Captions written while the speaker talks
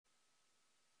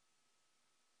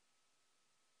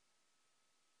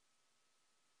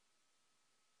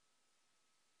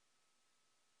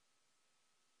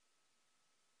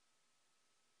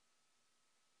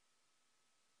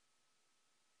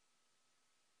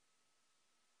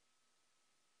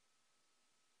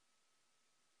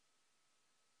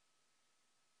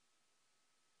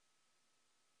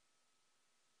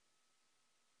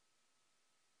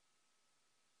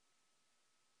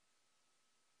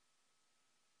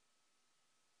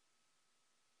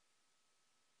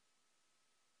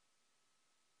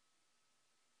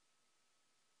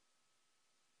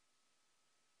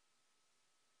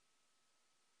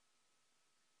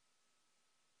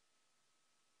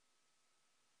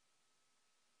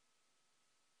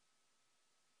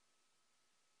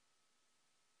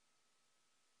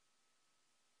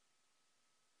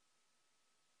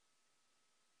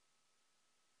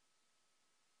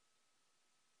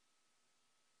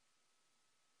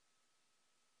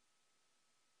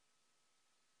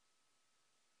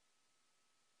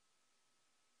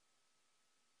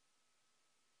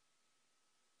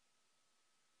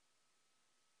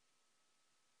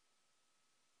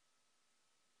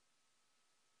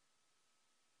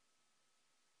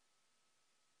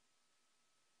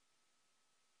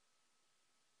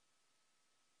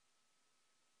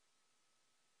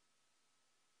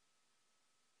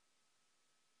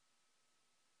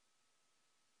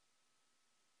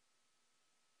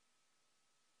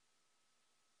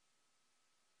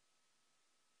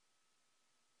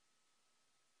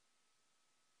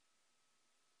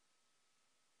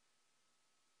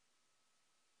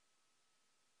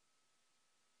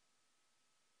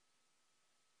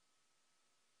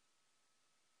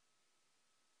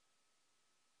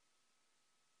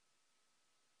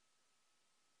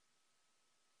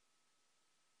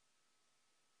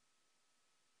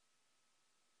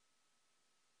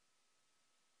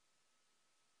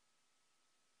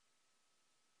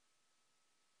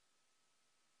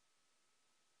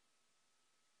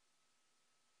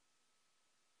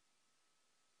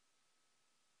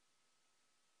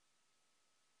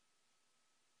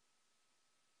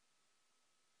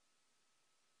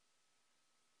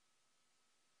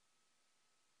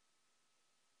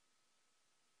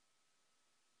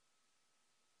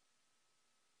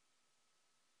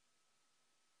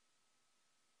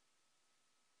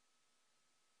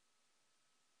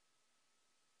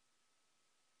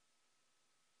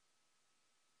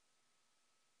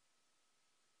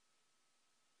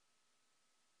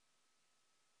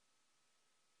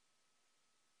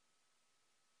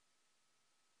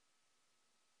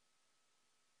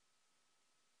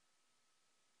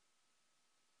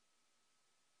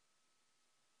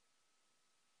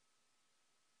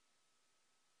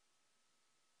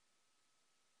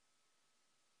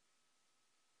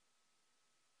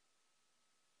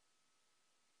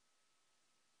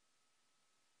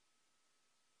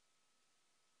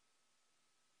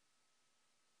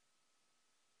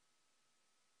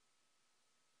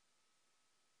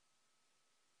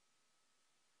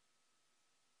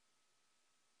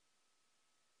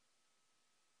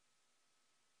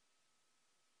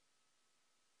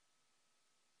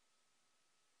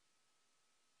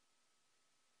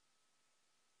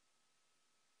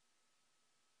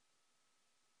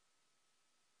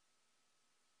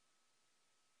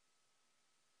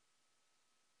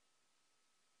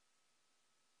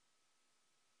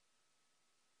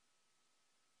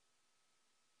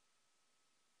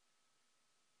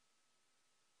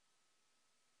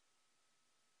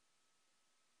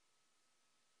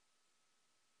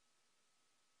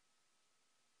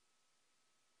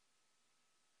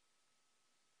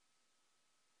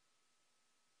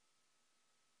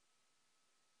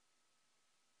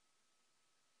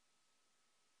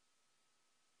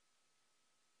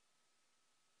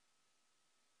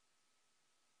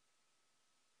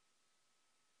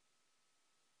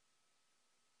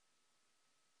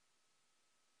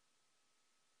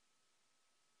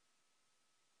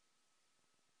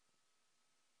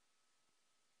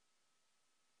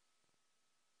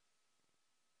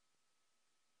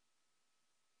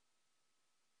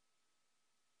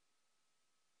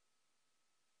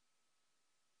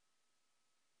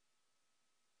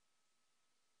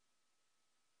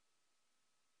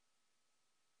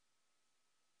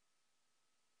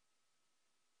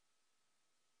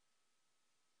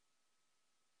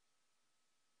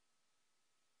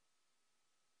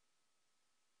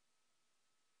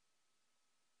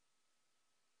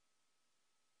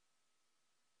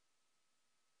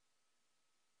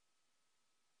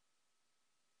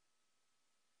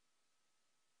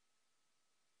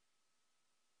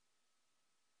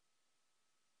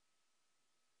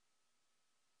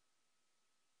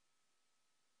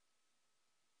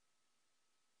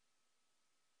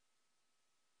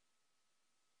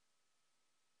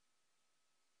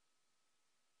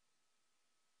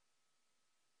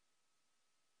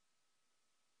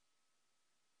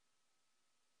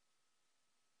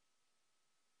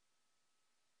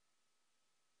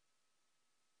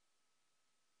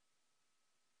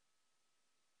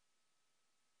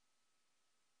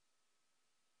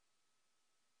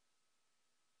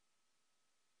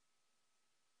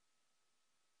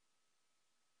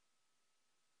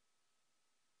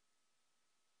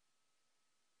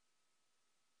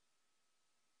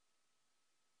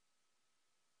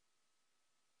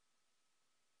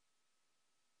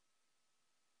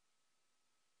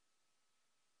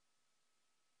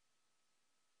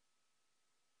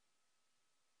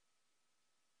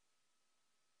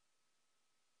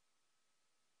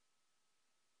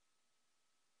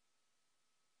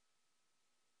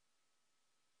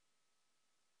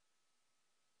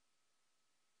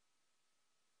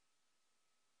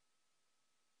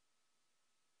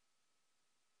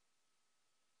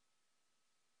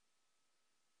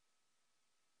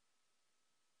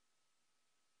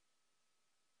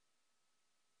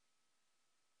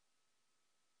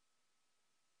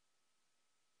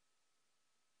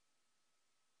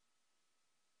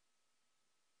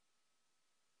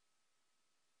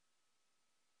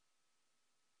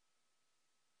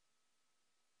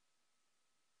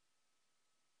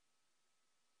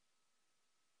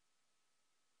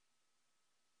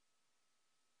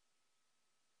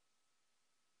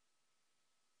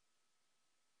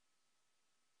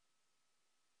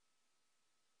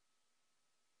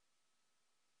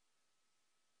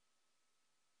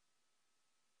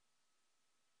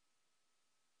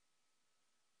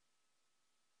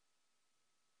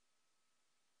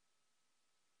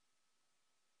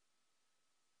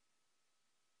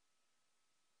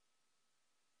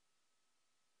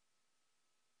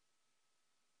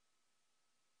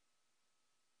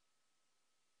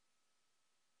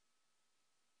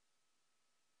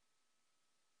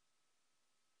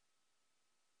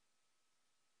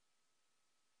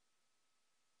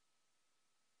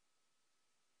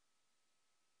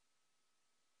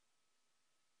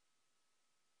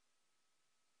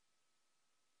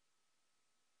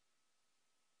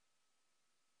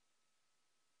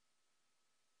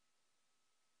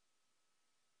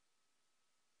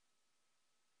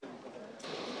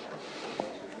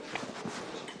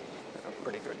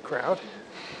crowd.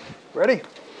 Ready?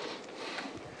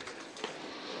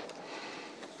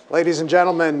 Ladies and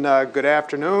gentlemen, good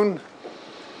afternoon.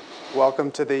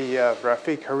 Welcome to the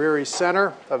Rafik Hariri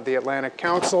Center of the Atlantic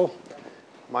Council.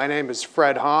 My name is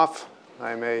Fred Hoff.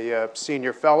 I'm a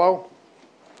senior fellow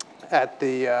at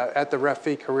the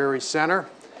Rafik Hariri Center.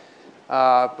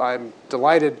 I'm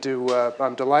delighted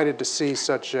to see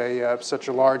such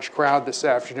a large crowd this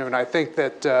afternoon. I think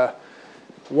that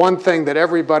one thing that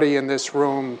everybody in this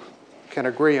room can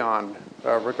agree on,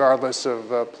 regardless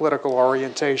of political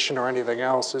orientation or anything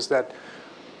else, is that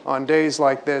on days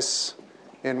like this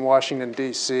in Washington,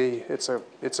 D.C., it's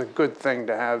a good thing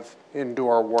to have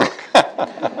indoor work.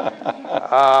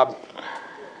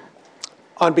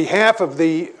 On behalf of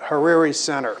the Hariri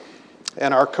Center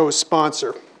and our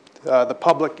co-sponsor, the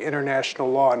Public International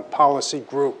Law and Policy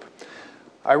Group,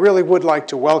 I really would like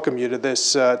to welcome you to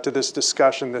this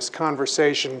discussion, this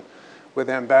conversation with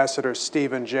Ambassador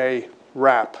Stephen J.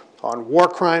 Rapp on war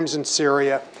crimes in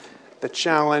Syria, the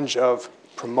challenge of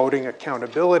promoting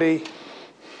accountability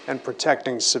and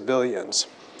protecting civilians.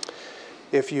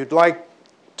 If you'd like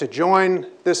to join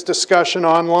this discussion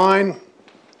online,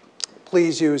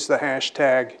 please use the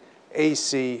hashtag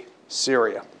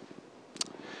 #ACSyria.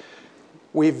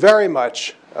 We very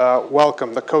much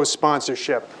welcome the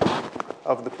co-sponsorship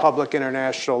of the Public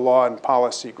International Law and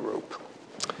Policy Group,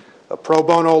 a pro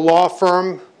bono law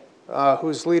firm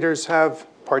whose leaders have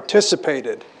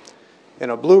participated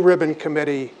in a blue ribbon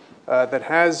committee that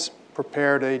has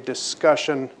prepared a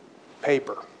discussion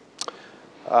paper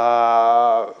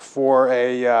for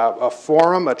a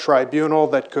forum, a tribunal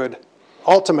that could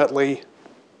ultimately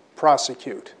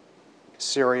prosecute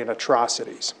Syrian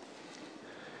atrocities.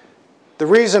 The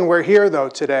reason we're here, though,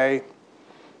 today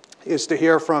is to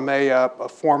hear from a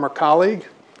former colleague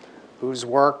whose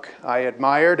work I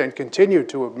admired and continue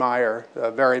to admire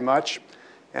very much,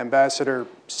 Ambassador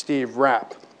Steve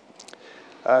Rapp.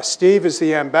 Steve is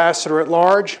the Ambassador at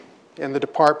Large in the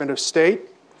Department of State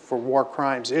for War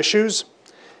Crimes Issues.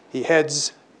 He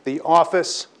heads the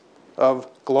Office of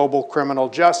Global Criminal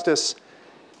Justice,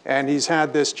 and he's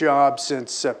had this job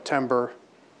since September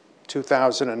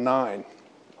 2009.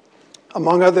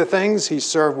 Among other things, he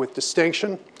served with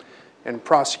distinction in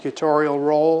prosecutorial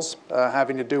roles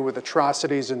having to do with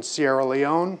atrocities in Sierra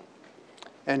Leone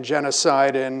and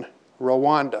genocide in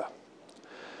Rwanda.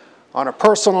 On a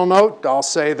personal note, I'll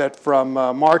say that from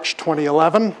March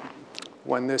 2011,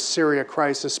 when this Syria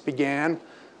crisis began,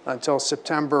 until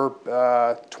September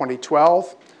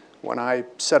 2012, when I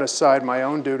set aside my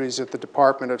own duties at the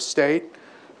Department of State,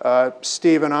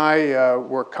 Steve and I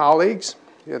were colleagues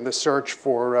in the search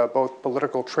for both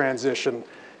political transition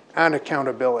and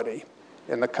accountability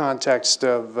in the context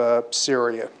of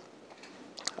Syria.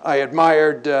 I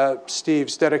admired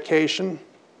Steve's dedication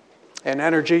and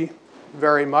energy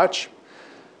very much.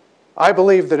 I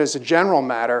believe that as a general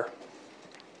matter,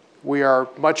 we are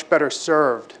much better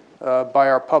served by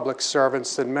our public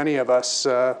servants than many of us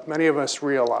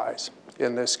realize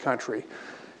in this country.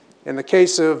 In the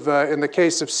case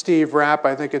of Steve Rapp,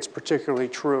 I think it's particularly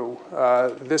true.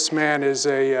 This man is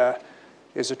a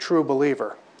true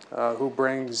believer who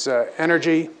brings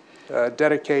energy,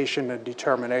 dedication, and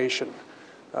determination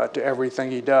to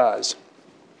everything he does.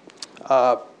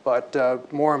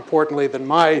 But more importantly than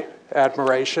my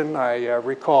admiration, I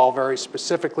recall very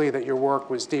specifically that your work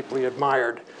was deeply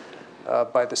admired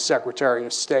by the Secretary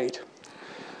of State.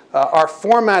 Our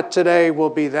format today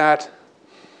will be that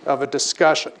of a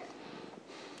discussion.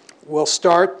 We'll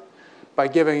start by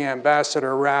giving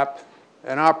Ambassador Rapp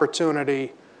an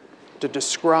opportunity to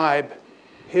describe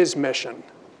his mission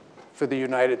for the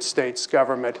United States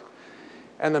government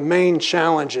and the main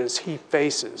challenges he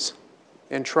faces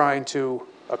in trying to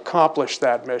accomplish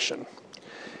that mission.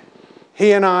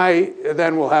 He and I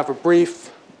then will have a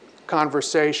brief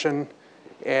conversation,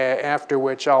 after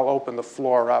which I'll open the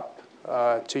floor up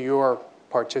to your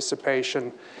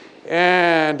participation.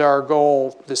 And our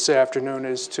goal this afternoon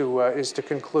is to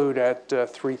conclude at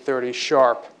 3:30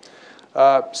 sharp.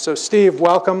 So Steve,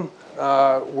 welcome.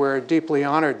 We're deeply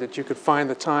honored that you could find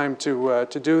the time to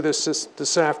do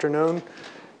this afternoon.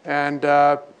 And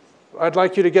I'd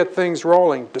like you to get things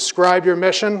rolling. Describe your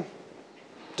mission.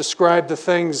 Describe the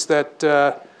things that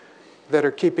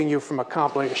are keeping you from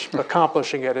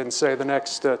accomplishing it in, say, the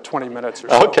next 20 minutes or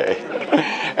so. Okay,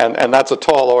 and that's a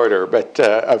tall order. But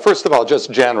first of all,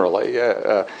 just generally,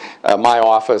 my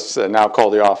office, now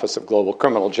called the Office of Global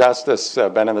Criminal Justice,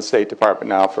 been in the State Department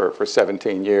now for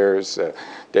 17 years.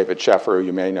 David Sheffer, who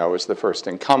you may know, was the first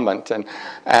incumbent,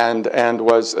 and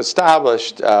was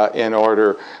established in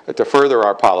order to further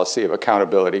our policy of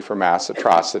accountability for mass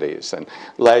atrocities, and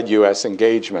led U.S.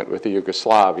 engagement with the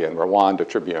Yugoslavia and Rwanda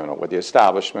Tribunal, with the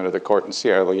establishment of the court in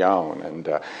Sierra Leone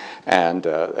and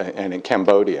in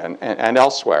Cambodia and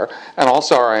elsewhere, and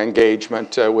also our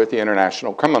engagement with the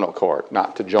International Criminal Court,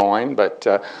 not to join, but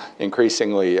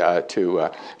increasingly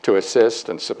to assist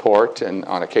and support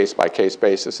on a case-by-case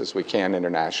basis as we can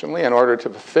internationally in order to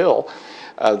fulfill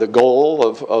the goal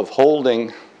of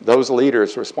holding those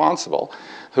leaders responsible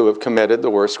who have committed the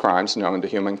worst crimes known to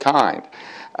humankind.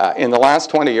 In the last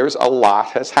 20 years, a lot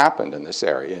has happened in this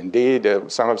area. Indeed,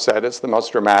 some have said it's the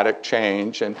most dramatic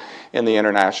change in the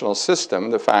international system,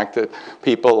 the fact that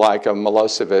people like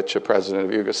Milosevic, a president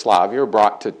of Yugoslavia, were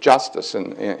brought to justice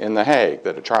in The Hague,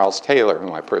 that Charles Taylor,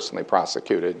 whom I personally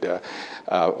prosecuted,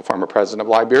 former president of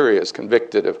Liberia, is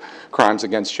convicted of crimes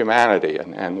against humanity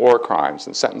and war crimes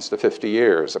and sentenced to 50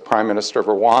 years, the prime minister of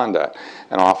Rwanda,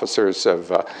 and officers of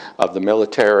the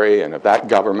military and of that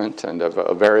government and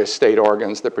of various state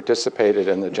organs that participated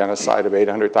in the genocide of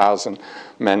 800,000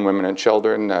 men, women, and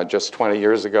children just 20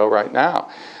 years ago right now.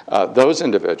 Those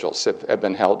individuals have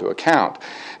been held to account.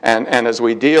 And as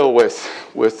we deal with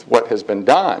what has been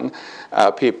done,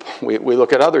 we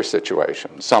look at other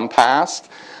situations, some past,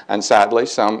 and sadly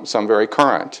some very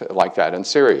current, like that in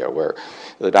Syria, where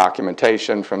the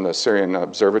documentation from the Syrian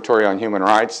Observatory on Human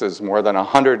Rights is more than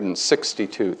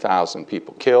 162,000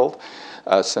 people killed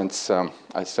since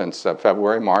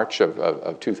February, March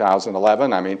of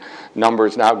 2011. I mean,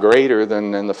 numbers now greater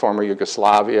than in the former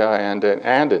Yugoslavia and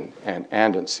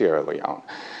in Sierra Leone.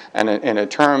 And in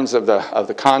terms of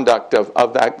the conduct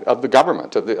of the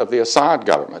government, of the Assad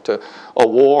government, a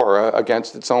war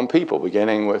against its own people,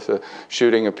 beginning with the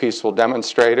shooting of peaceful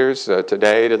demonstrators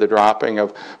today, to the dropping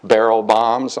of barrel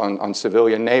bombs on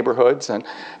civilian neighborhoods, and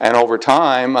over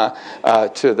time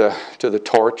to the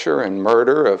torture and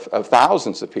murder of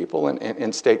thousands of people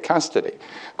in state custody.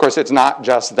 Of course, it's not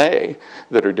just they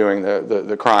that are doing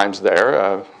the crimes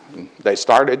there. They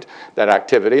started that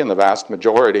activity, and the vast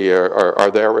majority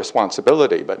are their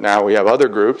responsibility. But now we have other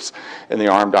groups in the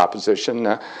armed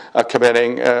opposition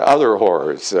committing other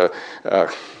horrors,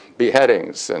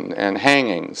 beheadings and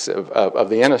hangings of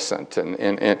the innocent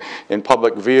in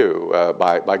public view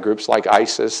by groups like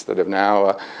ISIS that have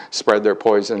now spread their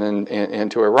poison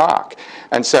into Iraq.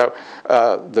 And so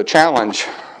the challenge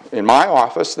in my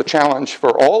office, the challenge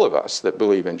for all of us that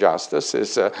believe in justice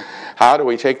is how do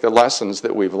we take the lessons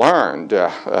that we've learned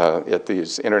at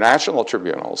these international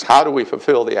tribunals? How do we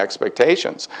fulfill the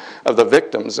expectations of the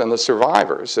victims and the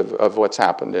survivors of what's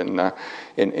happened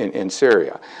in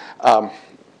Syria?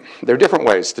 There are different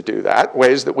ways to do that,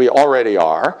 ways that we already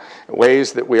are,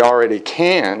 ways that we already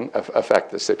can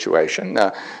affect the situation.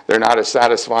 They're not as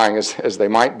satisfying as they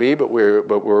might be, but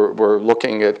we're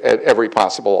looking at every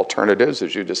possible alternatives,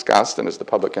 as you discussed, and as the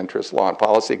Public Interest Law and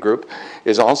Policy Group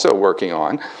is also working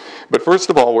on. But first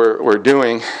of all, we're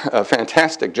doing a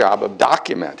fantastic job of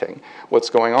documenting what's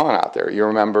going on out there. You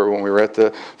remember when we were at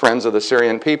the Friends of the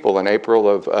Syrian People in April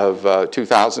of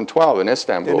 2012 in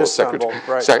Istanbul,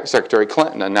 Secretary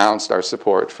Clinton announced our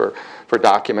support for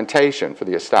documentation, for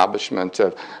the establishment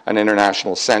of an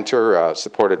international center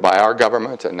supported by our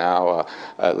government and now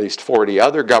at least 40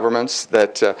 other governments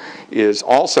that is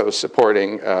also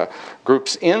supporting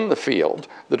groups in the field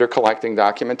that are collecting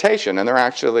documentation. And they're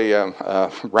actually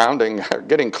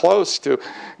getting close to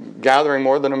gathering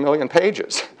more than 1 million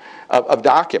pages of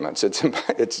documents.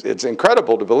 It's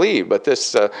incredible to believe, but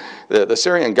the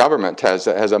Syrian government has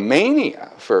a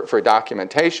mania for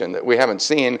documentation that we haven't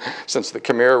seen since the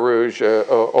Khmer Rouge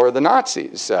or the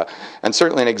Nazis. And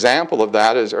certainly an example of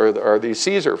that are these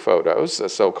Caesar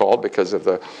photos, so-called, because of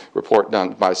the report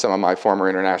done by some of my former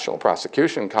international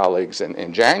prosecution colleagues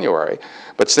in January.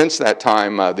 But since that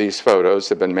time, these photos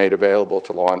have been made available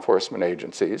to law enforcement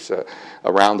agencies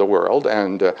around the world,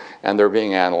 and they're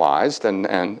being analyzed.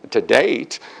 And to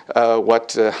date,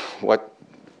 what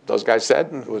those guys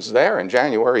said was there in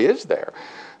January is there.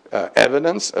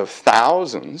 Evidence of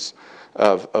thousands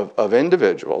of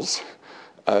individuals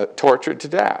tortured to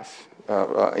death.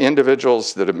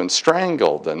 Individuals that have been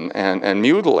strangled and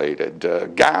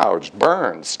mutilated, gouged,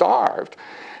 burned, starved.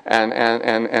 And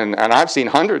I've seen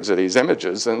hundreds of these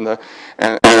images, and on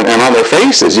their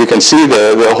faces you can see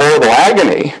the horrible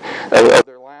agony of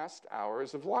their last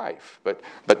hours of life, but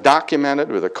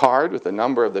documented with a card with the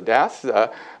number of the death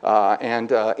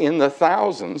and in the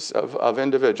thousands of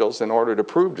individuals in order to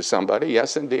prove to somebody,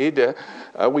 yes, indeed,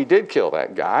 we did kill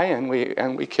that guy, and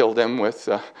we killed him with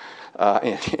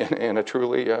in a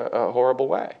truly horrible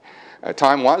way.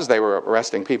 Time was they were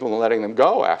arresting people and letting them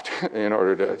go after in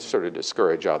order to sort of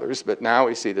discourage others. But now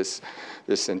we see this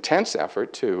intense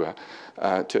effort to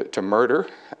murder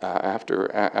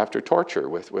after torture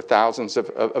with thousands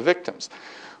of victims.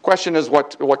 Question is,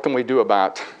 what can we do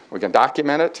about? We can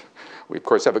document it. We, of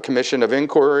course, have a commission of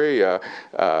inquiry,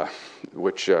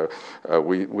 which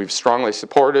we've strongly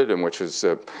supported and which has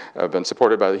been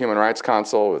supported by the Human Rights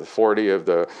Council with 40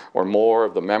 or more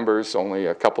of the members, only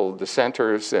a couple of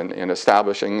dissenters in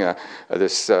establishing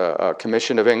this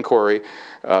commission of inquiry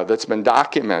that's been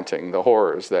documenting the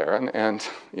horrors there. And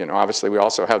you know, obviously we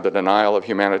also have the denial of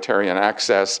humanitarian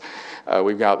access.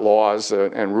 We've got laws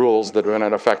and rules that have been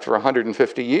in effect for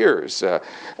 150 years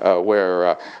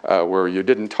where you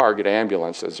didn't target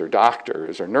ambulances or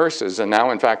doctors or nurses, and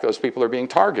now in fact those people are being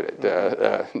targeted.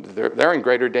 They're in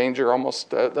greater danger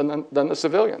almost than the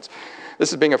civilians.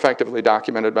 This is being effectively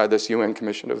documented by this UN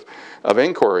Commission of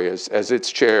Inquiry, as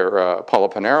its chair, Paula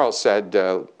Pinheiro, said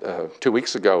 2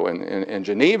 weeks ago in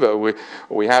Geneva.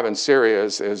 We have in Syria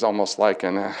is almost like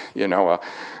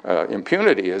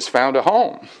impunity has found a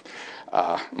home.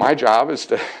 My job is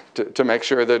to make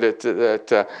sure that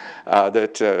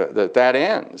that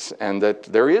ends, and that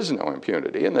there is no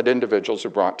impunity, and that individuals are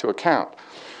brought to account.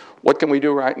 What can we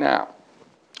do right now?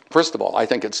 First of all, I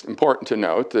think it's important to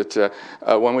note that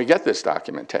when we get this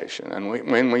documentation, and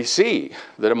when we see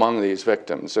that among these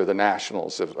victims are the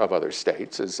nationals of other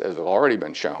states, as has already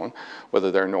been shown,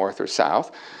 whether they're north or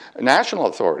south, national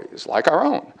authorities, like our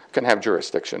own, can have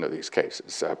jurisdiction of these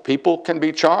cases. People can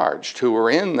be charged who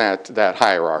are in that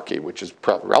hierarchy, which is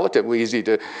relatively easy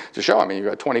to show. I mean, you've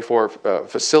got 24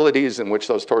 facilities in which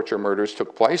those torture murders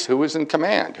took place. Who was in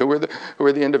command? Who were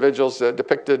the individuals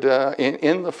depicted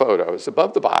in the photos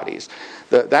above the bodies?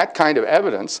 That kind of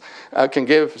evidence can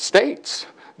give states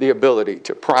the ability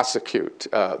to prosecute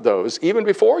those even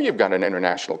before you've got an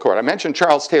international court. I mentioned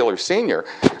Charles Taylor Sr.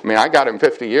 I mean, I got him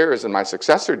 50 years, and my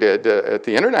successor did at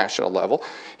the international level.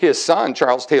 His son,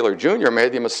 Charles Taylor Jr.,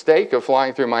 made the mistake of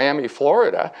flying through Miami,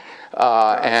 Florida,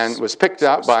 and was picked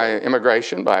up by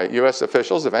immigration, by U.S.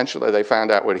 officials. Eventually, they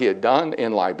found out what he had done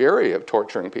in Liberia of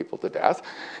torturing people to death.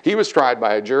 He was tried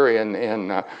by a jury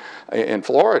in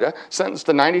Florida, sentenced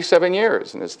to 97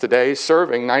 years, and is today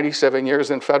serving 97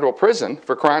 years in federal prison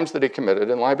for crimes that he committed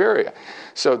in Liberia.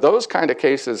 So those kind of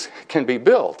cases can be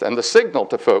built, and the signal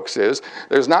to folks is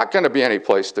there's not going to be any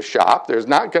place to shop. There's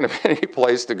not going to be any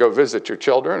place to go visit your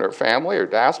children or family or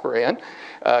diaspora in.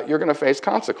 You're going to face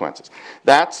consequences.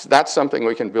 That's something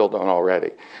we can build on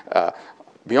already.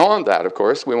 Beyond that, of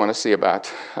course, we want to see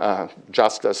about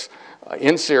justice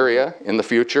in Syria in the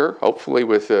future, hopefully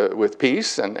with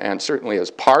peace, and certainly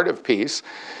as part of peace.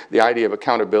 The idea of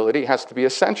accountability has to be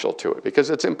essential to it, because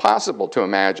it's impossible to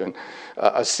imagine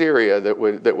a Syria that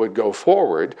would go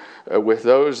forward with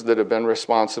those that have been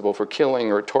responsible for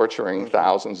killing or torturing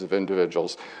thousands of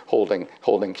individuals holding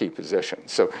key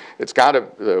positions. So it's got to,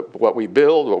 what we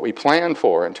build, what we plan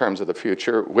for in terms of the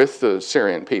future with the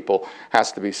Syrian people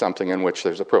has to be something in which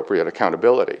there's appropriate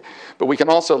accountability. But we can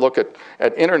also look at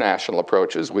international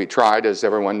approaches. We tried, as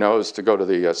everyone knows, to go to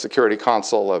the Security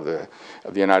Council of the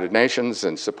United Nations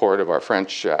in support of our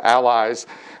French allies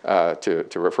to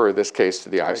refer this case to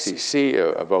the ICC,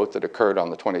 a vote that occurred on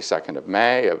the 22nd of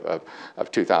May of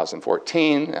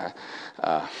 2014.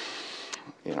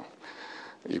 You know,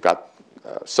 you've got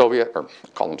Soviet, or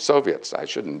call them Soviets. I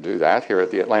shouldn't do that here at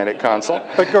the Atlantic Council.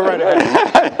 But go right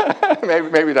ahead.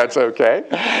 maybe that's okay,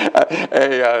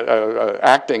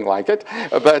 acting like it.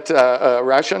 But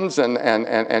Russians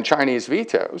and Chinese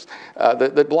vetoes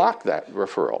that block that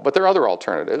referral. But there are other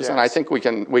alternatives, yes. And I think we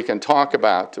can talk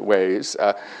about ways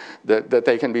that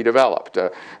they can be developed.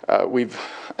 We've,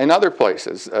 in other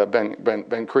places,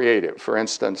 been creative. For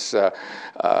instance,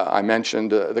 I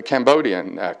mentioned the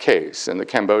Cambodian case. In the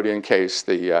Cambodian case,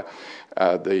 the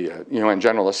UN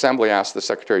General Assembly asked the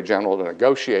Secretary General to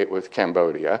negotiate with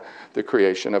Cambodia the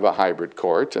creation of a hybrid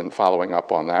court, and following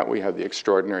up on that, we have the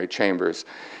extraordinary chambers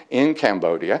in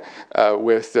Cambodia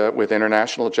with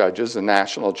international judges and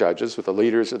national judges, with the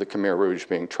leaders of the Khmer Rouge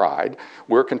being tried.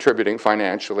 We're contributing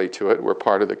financially to it. We're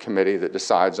part of the committee that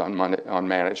decides on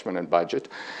management and budget.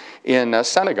 In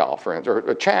Senegal, for instance,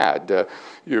 or Chad,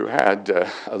 you had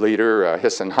a leader,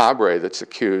 Hissène Habré, that's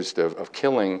accused of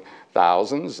killing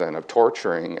thousands and of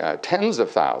torturing tens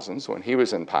of thousands when he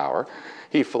was in power.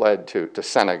 He fled to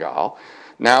Senegal.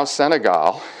 Now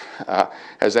Senegal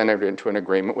has entered into an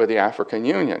agreement with the African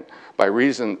Union. By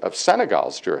reason of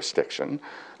Senegal's jurisdiction,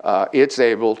 it's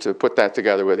able to put that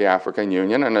together with the African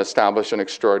Union and establish an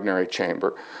extraordinary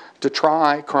chamber to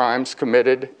try crimes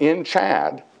committed in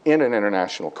Chad in an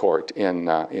international court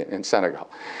in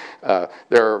Senegal.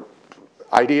 There are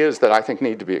ideas that I think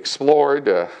need to be explored.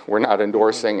 We're not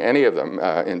endorsing any of them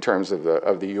in terms of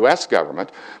the U.S.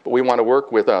 government, but we want to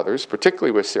work with others,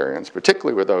 particularly with Syrians,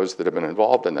 particularly with those that have been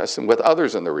involved in this, and with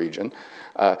others in the region,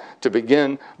 to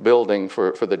begin building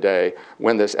for the day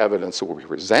when this evidence will be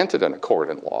presented in a court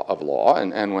of law,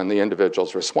 and when the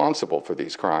individuals responsible for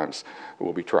these crimes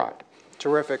will be tried.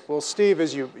 Terrific. Well, Steve,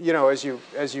 as you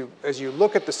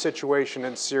look at the situation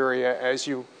in Syria, as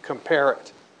you compare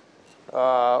it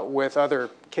with other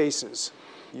cases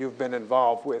you've been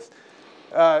involved with,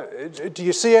 do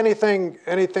you see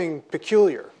anything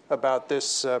peculiar about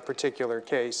this particular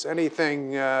case?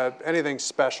 Anything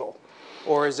special,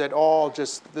 or is it all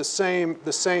just the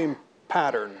same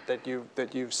pattern that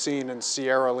you've seen in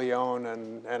Sierra Leone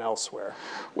and elsewhere?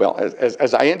 Well,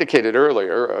 as I indicated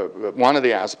earlier, one of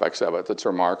the aspects of it that's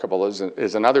remarkable is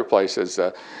in other places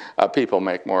people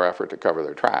make more effort to cover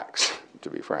their tracks, to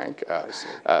be frank,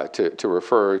 to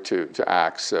refer to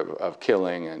acts of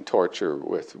killing and torture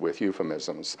with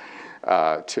euphemisms,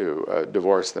 to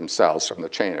divorce themselves from the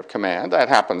chain of command. That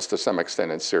happens to some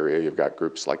extent in Syria. You've got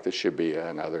groups like the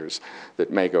Shabiya and others that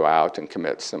may go out and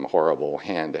commit some horrible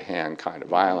hand-to-hand kind of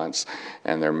violence,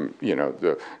 and they're,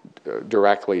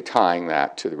 directly tying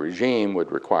that to the regime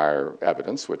would require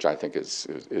evidence, which I think is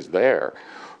there.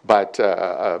 But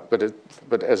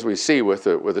as we see with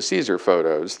the Caesar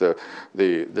photos,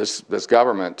 this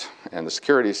government and the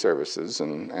security services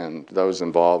and those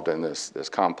involved in this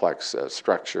complex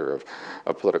structure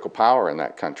of political power in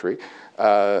that country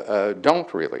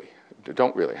don't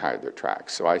really hide their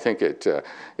tracks. So I think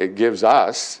it gives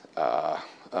us a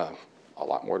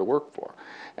lot more to work for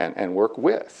and work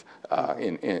with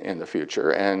in the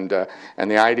future, and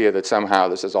the idea that somehow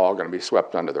this is all going to be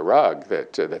swept under the rug,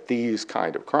 that these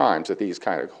kind of crimes, that these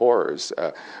kind of horrors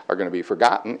are going to be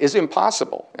forgotten, is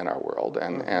impossible in our world.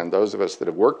 And those of us that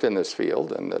have worked in this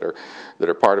field and that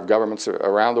are part of governments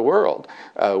around the world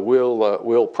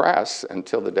will press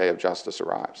until the day of justice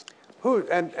arrives.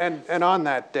 And on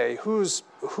that day, whose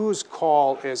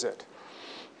call is it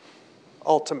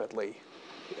ultimately?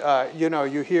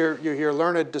 You hear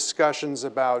learned discussions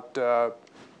about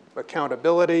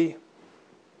accountability,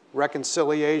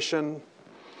 reconciliation,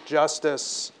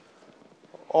 justice,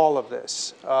 all of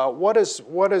this. What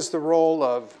is the role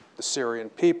of the Syrian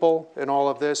people in all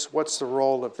of this? What's the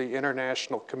role of the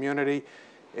international community?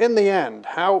 In the end,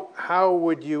 how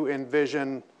would you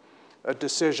envision a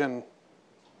decision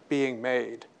being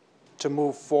made to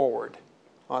move forward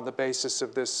on the basis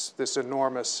of this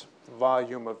enormous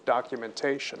volume of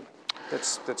documentation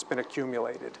that's been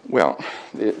accumulated? Well,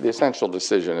 the essential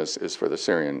decision is for the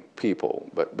Syrian people,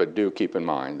 but do keep in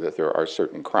mind that there are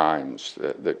certain crimes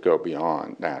that go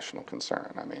beyond national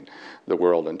concern. I mean, the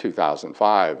world in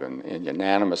 2005, in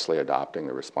unanimously adopting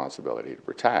the responsibility to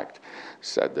protect,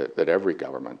 said that every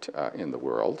government in the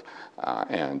world,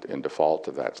 and in default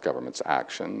of that government's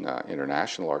action,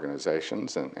 international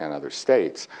organizations and other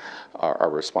states are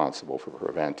responsible for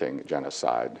preventing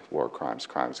genocide, war crimes,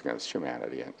 crimes against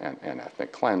humanity, and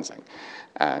ethnic cleansing.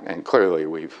 And clearly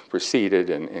we've proceeded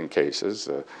in cases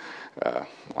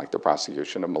like the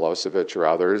prosecution of Milosevic or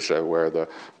others, where the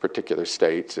particular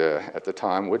state at the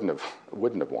time wouldn't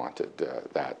have wanted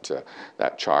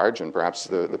that charge, and perhaps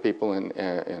the people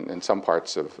in some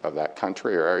parts of that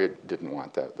country or area didn't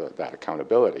want that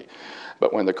accountability.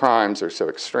 But when the crimes are so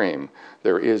extreme,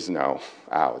 there is no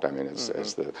out. I mean,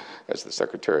 as the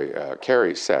Secretary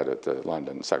Kerry said at the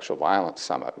London Sexual Violence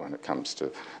Summit, when it comes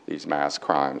to these mass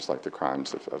crimes like the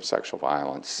crimes of sexual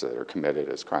violence that are committed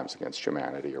as crimes against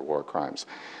humanity or war crimes,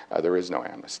 there is no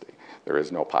amnesty. There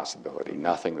is no possibility.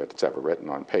 Nothing that's ever written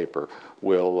on paper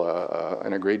will,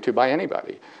 and agreed to by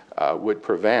anybody, would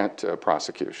prevent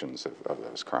prosecutions of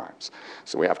those crimes.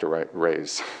 So we have to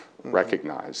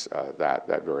recognize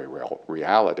that very real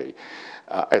reality.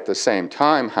 At the same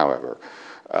time, however,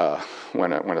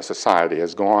 when a society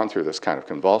has gone through this kind of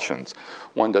convulsions,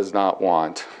 one does not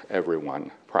want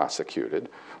everyone prosecuted.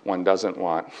 One doesn't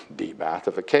want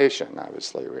de-Baathification.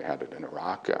 Obviously, we had it in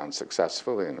Iraq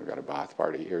unsuccessfully, and we've got a Baath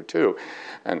party here too,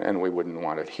 and we wouldn't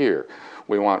want it here.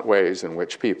 We want ways in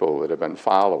which people that have been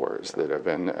followers, that have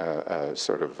been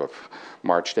sort of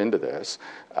marched into this,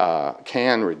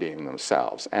 can redeem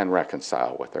themselves and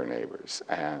reconcile with their neighbors.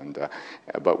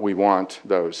 But we want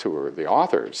those who are the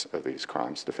authors of these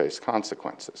crimes to face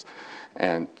consequences.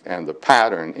 And the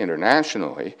pattern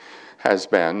internationally has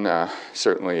been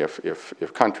certainly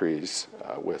if countries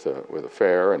with a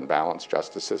fair and balanced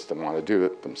justice system want to do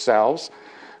it themselves,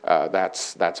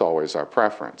 that's always our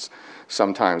preference.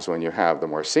 Sometimes when you have the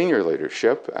more senior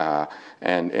leadership,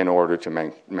 and in order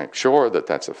to make sure that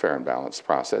that's a fair and balanced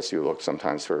process, you look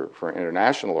sometimes for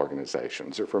international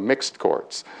organizations or for mixed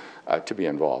courts to be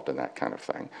involved in that kind of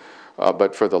thing.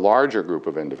 But for the larger group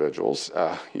of individuals,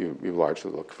 you largely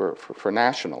look for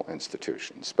national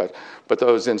institutions. But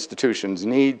those institutions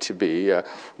need to be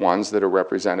ones that are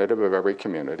representative of every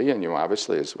community. And you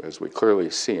obviously, as we clearly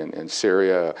see in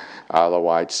Syria,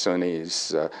 Alawites,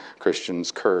 Sunnis,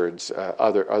 Christians, Kurds,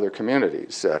 other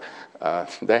communities,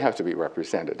 they have to be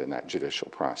represented in that judicial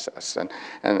process.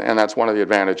 And that's one of the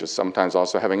advantages sometimes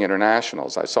also having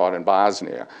internationals. I saw it in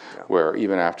Bosnia, where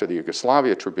even after the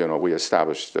Yugoslavia Tribunal, we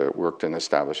worked in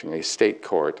establishing a state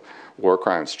court war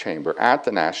crimes chamber at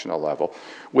the national level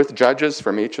with judges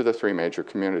from each of the 3 major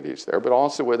communities there, but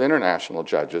also with international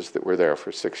judges that were there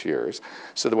for 6 years.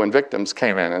 So that when victims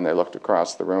came in and they looked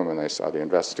across the room and they saw the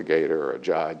investigator or a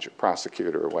judge or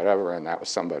prosecutor or whatever, and that was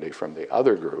somebody from the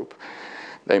other group,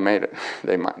 they might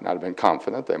not have been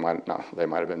confident, they might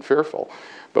have been fearful,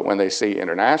 but when they see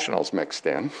internationals mixed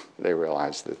in, they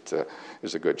realize that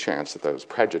there's a good chance that those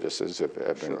prejudices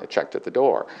have been checked at the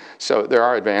door. So there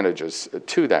are advantages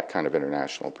to that kind of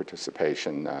international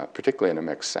participation, particularly in a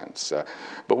mixed sense.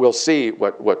 But we'll see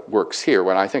what works here.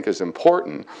 What I think is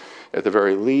important, at the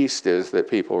very least, is that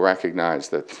people recognize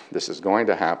that this is going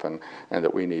to happen and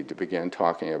that we need to begin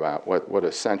talking about what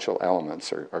essential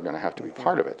elements are going to have to be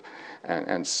part of it.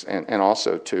 And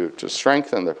also to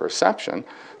strengthen the perception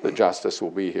that justice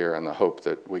will be here in the hope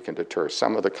that we can deter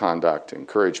some of the conduct,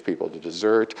 encourage people to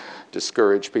desert,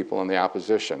 discourage people in the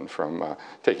opposition from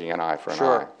taking an eye for an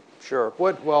eye. Sure.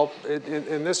 Well,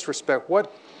 in this respect,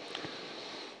 what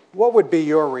would be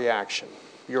your reaction,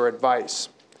 your advice,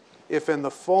 if in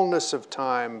the fullness of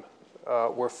time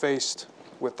we're faced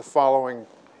with the following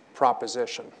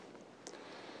proposition?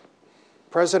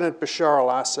 President Bashar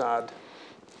al-Assad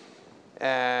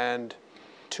and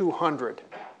 200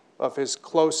 of his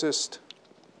closest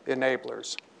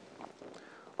enablers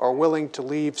are willing to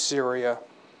leave Syria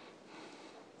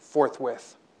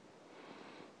forthwith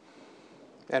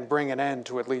and bring an end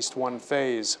to at least one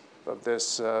phase of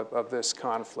this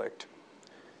conflict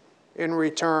in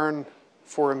return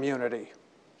for immunity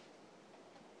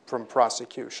from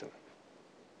prosecution.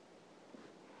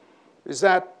 Is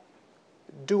that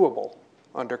doable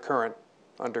under current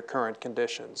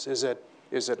conditions? Is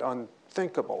it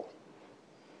unthinkable?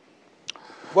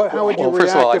 How would you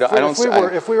react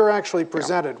if we were actually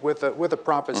presented with a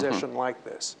proposition like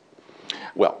this?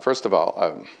 Well, first of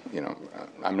all,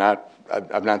 I've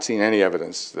not seen any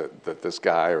evidence that this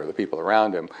guy or the people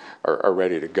around him are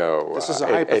ready to go. This is a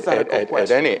hypothetical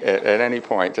question. At any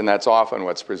point, and that's often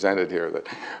what's presented here, that,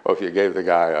 oh, if you gave the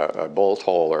guy a bolt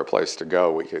hole or a place to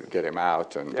go, we could get him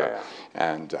out.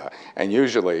 And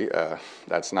usually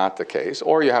that's not the case.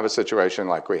 Or you have a situation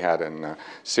like we had in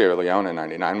Sierra Leone in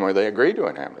 '99 where they agreed to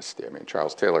an amnesty. I mean,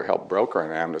 Charles Taylor helped broker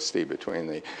an amnesty between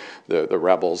the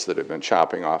rebels that had been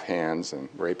chopping off hands and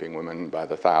raping women by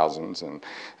the thousands and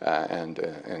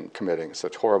committing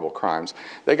such horrible crimes.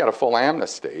 They got a full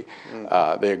amnesty.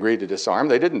 They agreed to disarm.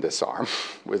 They didn't disarm.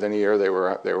 Within a year, they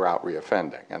were out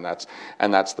reoffending,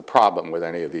 and that's the problem with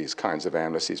any of these kinds of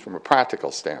amnesties from a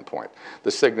practical standpoint.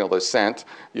 The signal is sent,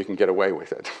 you can get away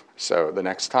with it. So the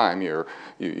next time you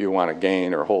want to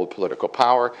gain or hold political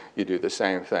power, you do the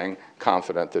same thing,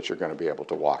 confident that you're going to be able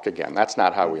to walk again. That's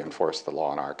not how we enforce the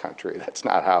law in our country. That's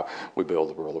not how we build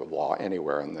the rule of law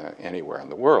anywhere in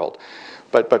the world.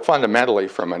 But fundamentally,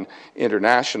 from an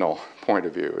international point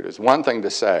of view, it is one thing to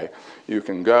say you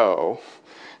can go,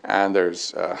 and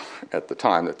there's at the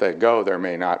time that they go, there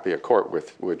may not be a court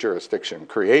with jurisdiction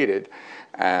created,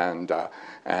 and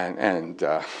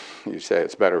you say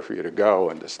it's better for you to go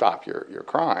and to stop your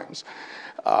crimes.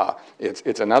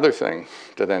 It's another thing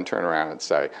to then turn around and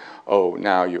say, oh,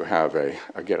 now you have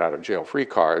a get-out-of-jail-free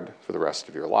card for the rest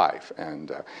of your life.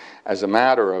 And as a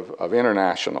matter of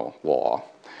international law,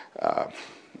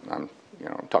 I'm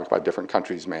talking about different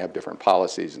countries may have different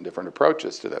policies and different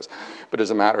approaches to this, but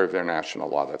as a matter of international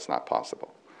law, that's not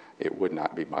possible. It would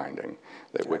not be binding.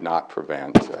 It would not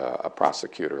prevent a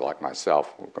prosecutor like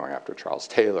myself going after Charles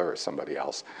Taylor or somebody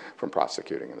else from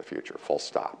prosecuting in the future, full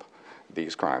stop.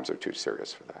 These crimes are too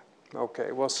serious for that.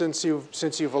 Okay. Well, since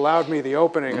you've allowed me the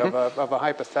opening of a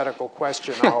hypothetical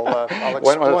question, I'll exploit it.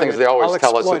 One of the things they always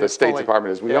tell us at the State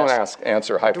Department is we don't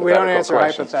answer hypothetical questions. We don't answer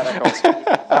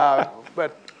hypotheticals.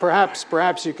 But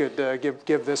perhaps you could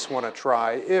give this one a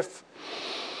try. If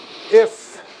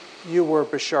you were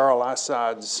Bashar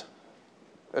al-Assad's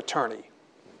attorney,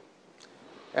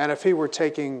 and if he were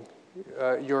taking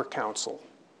your counsel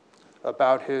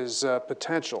about his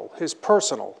his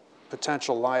personal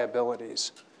potential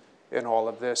liabilities in all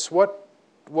of this, what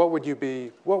would you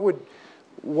be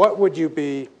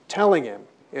telling him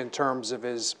in terms of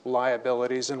his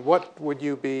liabilities, and what would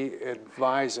you be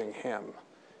advising him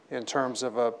in terms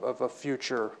of a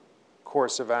future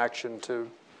course of action to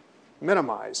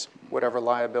minimize whatever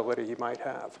liability he might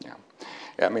have? Yeah.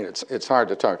 I mean, it's hard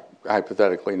to talk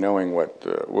hypothetically, knowing what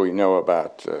we know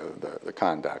about the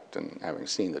conduct and having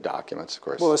seen the documents, of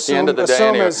course. Well, at the end of the day, assume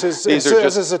anyway, as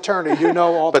his attorney, you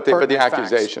know all the but the facts.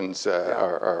 accusations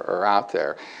are out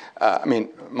there. I mean,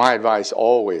 my advice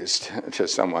always to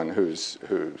someone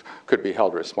who could be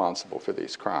held responsible for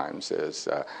these crimes is,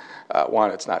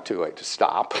 one, it's not too late to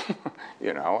stop,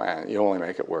 you know, and you only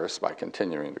make it worse by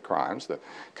continuing the crimes. The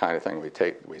kind of thing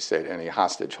we say to any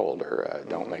hostage holder,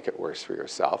 don't make it worse for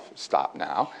yourself, stop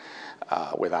now.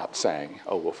 Without saying,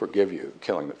 oh, we'll forgive you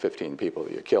killing the 15 people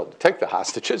that you killed to take the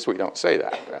hostages. We don't say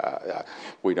that.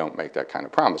 We don't make that kind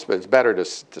of promise, but it's better to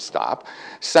stop.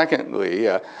 Secondly,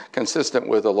 consistent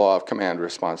with the law of command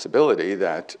responsibility,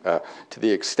 that to the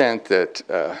extent that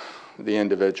the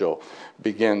individual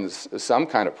begins some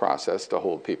kind of process to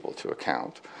hold people to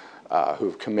account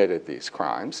who've committed these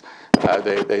crimes,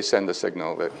 they send the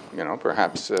signal that, you know,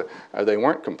 perhaps they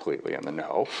weren't completely in the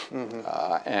know.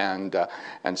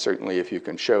 And certainly if you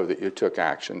can show that you took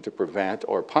action to prevent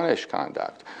or punish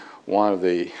conduct, one of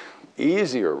the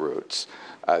easier routes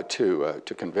to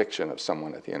conviction of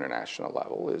someone at the international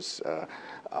level is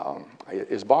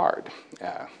barred. You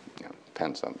know,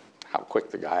 depends on how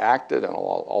quick the guy acted and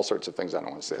all sorts of things. I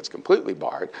don't want to say it's completely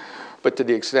barred, but to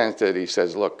the extent that he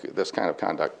says, look, this kind of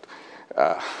conduct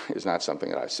is not something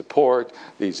that I support.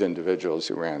 These individuals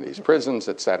who ran these prisons,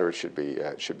 et cetera, should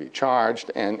be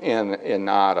charged, and in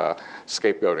not a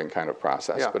scapegoating kind of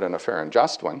process, but in a fair and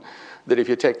just one. That if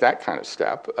you take that kind of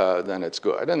step, then it's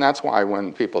good. And that's why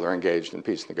when people are engaged in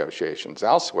peace negotiations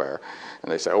elsewhere,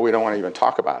 and they say, oh, we don't want to even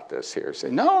talk about this here, say,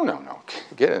 no,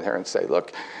 get in there and say,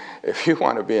 look, if you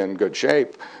want to be in good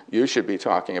shape, you should be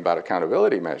talking about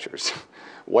accountability measures.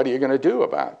 What are you going to do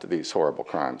about these horrible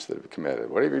crimes that have been committed?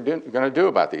 What are you going to do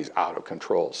about these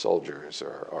out-of-control soldiers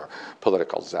or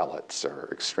political zealots or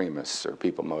extremists or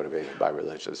people motivated by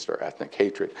religious or ethnic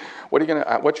hatred?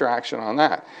 What's your action on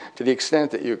that? To the extent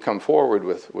that you come forward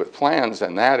with plans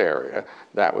in that area,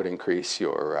 that would increase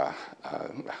your,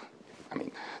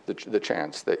 the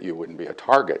chance that you wouldn't be a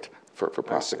target for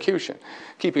prosecution.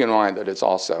 Keeping in mind that it's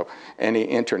also, any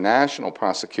international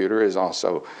prosecutor is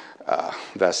also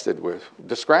vested with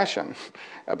discretion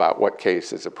about what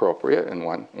case is appropriate and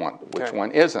which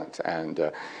one isn't. And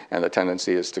the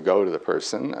tendency is to go to the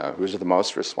person who's the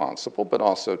most responsible, but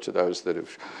also to those that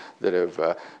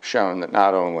have shown that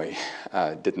not only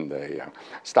didn't they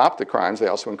stop the crimes, they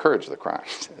also encouraged the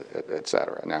crimes, et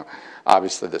cetera. Now,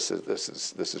 obviously, this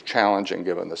is challenging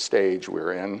given the stage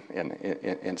we're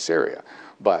in Syria.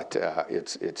 But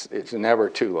it's never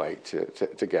too late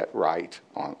to get right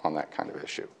on that kind of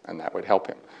issue, and that would help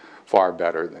him far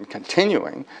better than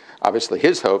continuing. Obviously,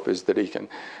 his hope is that he can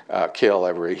kill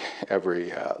every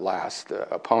last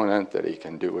opponent, that he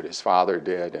can do what his father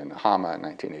did in Hama in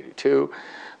 1982.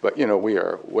 But, you know, we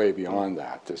are way beyond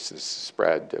that. This is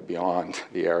spread beyond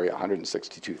the area,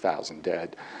 162,000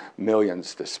 dead,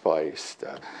 millions displaced,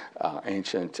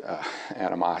 ancient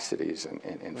animosities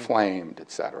inflamed,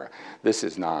 et cetera. This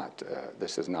is not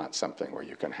something where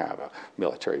you can have a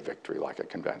military victory like a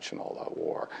conventional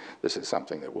war. This is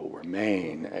something that will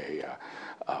remain a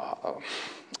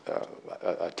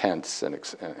tense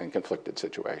and conflicted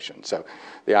situation. So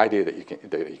the idea that you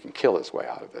can kill his way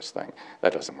out of this thing,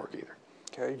 that doesn't work either.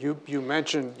 Okay, you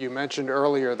mentioned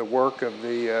earlier the work of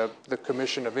the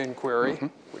Commission of Inquiry,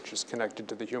 which is connected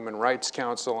to the Human Rights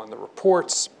Council, and the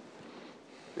reports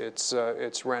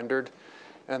it's rendered,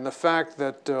 and the fact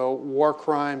that war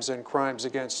crimes and crimes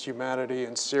against humanity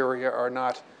in Syria are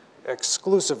not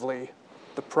exclusively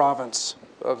the province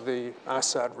of the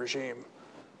Assad regime,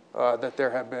 that there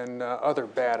have been other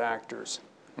bad actors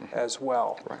as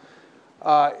well.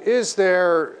 Right. Is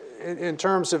there, in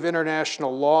terms of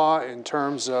international law, in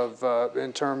terms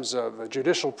of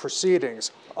judicial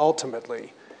proceedings,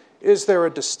 ultimately, is there a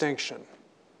distinction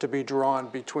to be drawn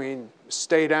between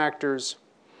state actors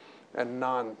and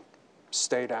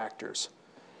non-state actors?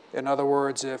 In other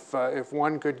words, if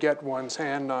one could get one's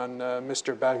hand on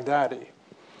Mr. Baghdadi,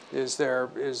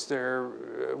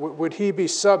 would he be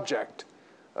subject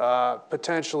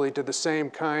potentially to the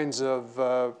same kinds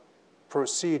of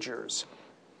procedures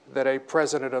that a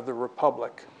president of the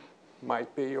republic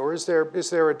might be, or is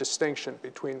there a distinction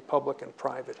between public and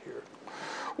private here?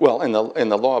 Well, in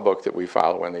the law book that we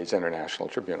follow in these international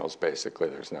tribunals, basically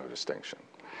there's no distinction.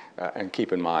 And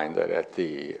keep in mind that at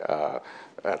the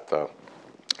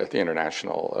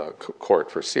International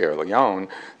Court for Sierra Leone,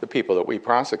 the people that we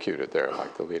prosecuted there,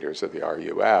 like the leaders of the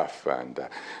RUF and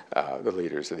the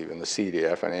leaders of even the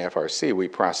CDF and AFRC, we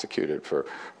prosecuted for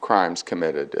crimes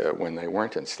committed when they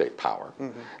weren't in state power.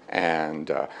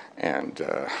 And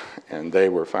they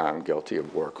were found guilty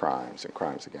of war crimes and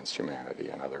crimes against humanity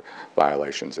and other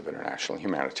violations of international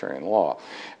humanitarian law.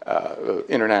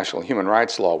 International human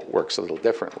rights law works a little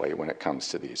differently when it comes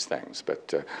to these things,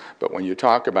 but when you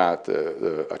talk about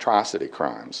the atrocity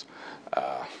crimes,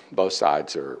 both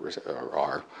sides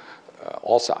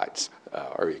all sides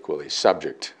are equally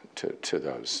subject to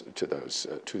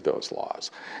those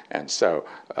laws. And so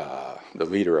the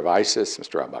leader of ISIS,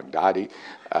 Mr. al-Baghdadi,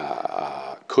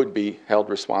 could be held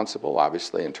responsible,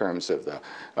 obviously, in terms of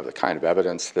the kind of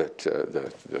evidence that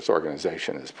this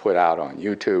organization has put out on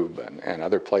YouTube and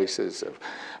other places of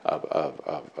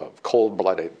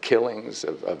cold-blooded killings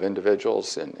of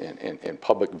individuals in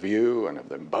public view, and of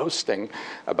them boasting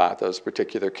about those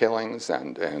particular killings,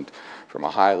 and from a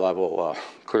high level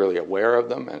clearly aware of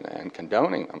them and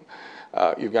condoning them.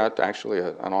 You've got actually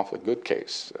an awfully good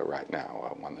case right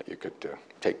now, one that you could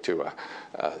take to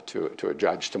a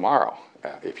judge tomorrow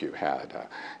if you had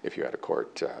a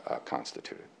court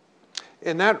constituted.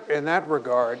 In that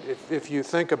regard, if you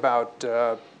think about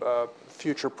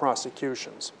future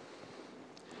prosecutions,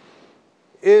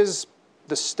 is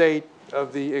the state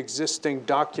of the existing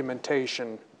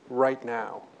documentation right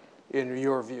now, in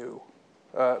your view,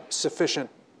 sufficient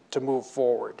to move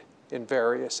forward in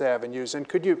various avenues? And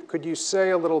could you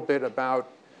say a little bit about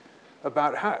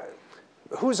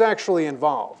who's actually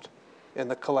involved in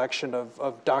the collection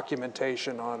of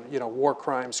documentation on war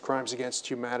crimes, crimes against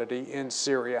humanity in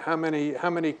Syria? How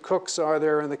many cooks are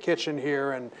there in the kitchen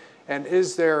here, and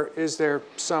is there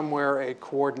somewhere a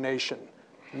coordination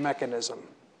mechanism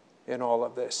in all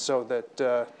of this, so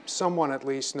that someone at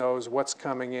least knows what's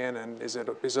coming in, and is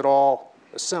it all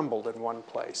assembled in one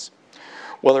place?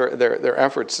 Well, there are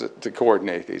efforts to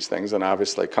coordinate these things, and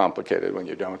obviously complicated when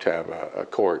you don't have a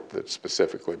court that's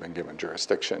specifically been given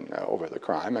jurisdiction over the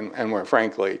crime, and where,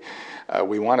 frankly,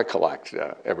 we want to collect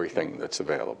everything that's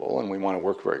available, and we want to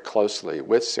work very closely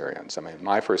with Syrians. I mean,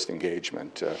 my first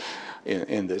engagement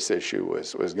in this issue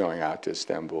was going out to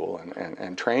Istanbul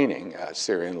and training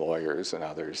Syrian lawyers and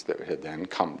others that had then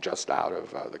come just out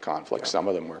of the conflict. Some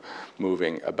of them were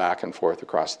moving back and forth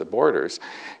across the borders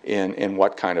in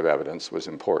what kind of evidence was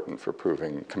important for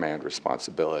proving command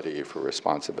responsibility, for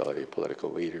responsibility of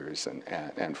political leaders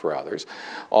and for others.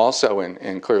 Also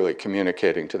in clearly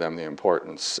communicating to them the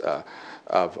importance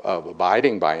of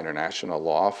abiding by international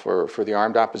law for the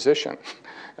armed opposition.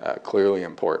 Clearly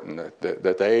important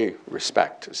that they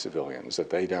respect civilians, that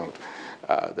they don't,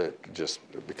 that just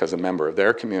because a member of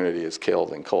their community is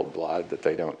killed in cold blood, that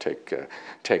they don't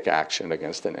take action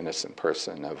against an innocent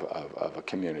person of a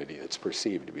community that's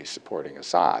perceived to be supporting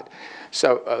Assad.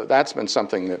 So that's been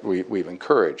something that we've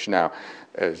encouraged. Now,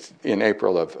 in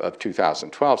April of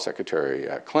 2012, Secretary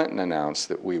Clinton announced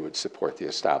that we would support the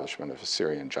establishment of a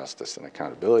Syrian Justice and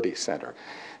Accountability Center.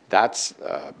 That's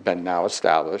been now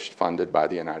established, funded by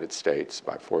the United States,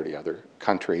 by 40 other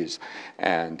countries,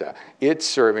 and it's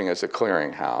serving as a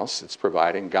clearinghouse. It's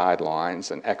providing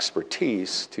guidelines and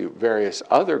expertise to various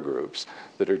other groups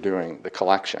that are doing the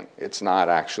collection. It's not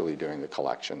actually doing the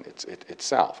collection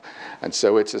itself. And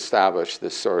so it's established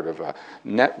this sort of a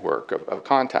network of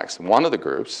contacts. One of the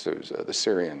groups, who's the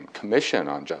Syrian Commission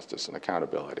on Justice and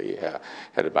Accountability,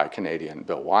 headed by Canadian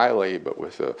Bill Wiley, but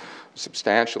with a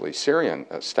substantially Syrian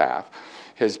staff,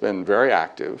 has been very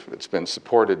active. It's been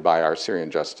supported by our Syrian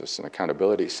Justice and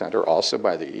Accountability Center, also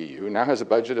by the EU, now has a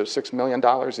budget of $6 million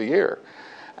a year.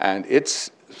 And it's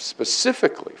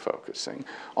specifically focusing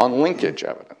on linkage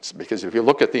evidence, because if you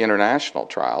look at the international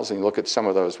trials and you look at some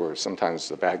of those where sometimes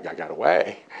the bad guy got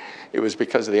away, it was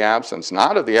because of the absence,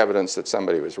 not of the evidence that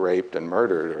somebody was raped and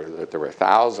murdered or that there were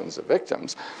thousands of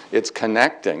victims. It's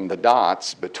connecting the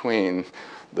dots between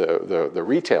the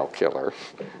retail killer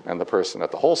and the person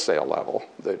at the wholesale level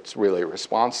that's really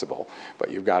responsible. But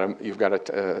you've got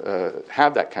to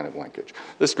have that kind of linkage.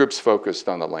 This group's focused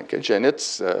on the linkage, and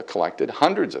it's collected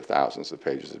hundreds of thousands of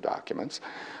pages of documents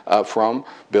from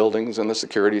buildings and the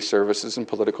security services and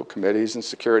political committees and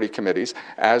security committees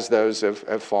as those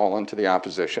have fallen to the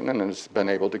opposition, and has been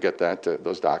able to get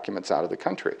those documents out of the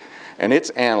country. And it's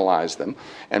analyzed them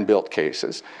and built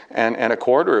cases, and a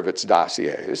quarter of its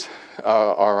dossiers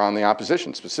are on the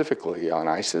opposition, specifically on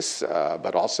ISIS,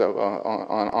 but also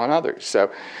on others. So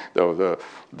though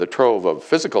the trove of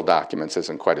physical documents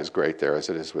isn't quite as great there as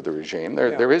it is with the regime,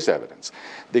 there is evidence.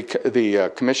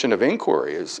 The Commission of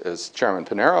Inquiry, as Chairman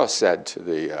Pinero said to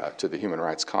the Human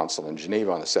Rights Council in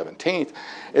Geneva on the 17th,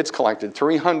 it's collected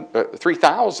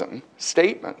 3,000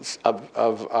 statements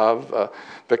of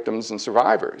victims and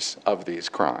survivors of these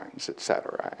crimes, et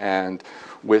cetera. And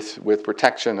with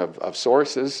protection of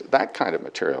sources, that kind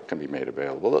of material can be made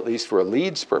available, at least for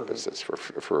leads purposes,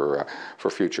 for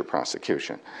future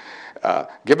prosecution.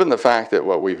 Given the fact that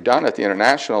what we've done at the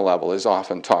international level is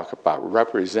often talk about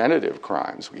representative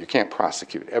crimes, you can't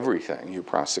prosecute everything. You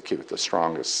prosecute the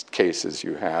strongest cases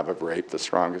you have of rape, the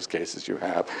strongest cases you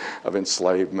have of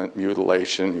enslavement,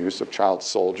 mutilation, use of child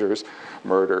soldiers,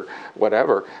 murder,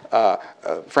 whatever.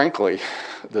 Frankly,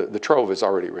 the trove is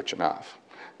already rich enough.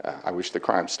 I wish the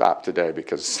crime stopped today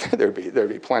because there'd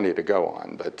be plenty to go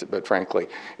on. But frankly,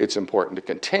 it's important to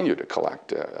continue to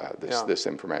collect this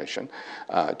information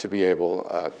to be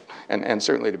able and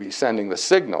certainly to be sending the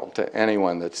signal to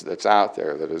anyone that's out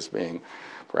there that is being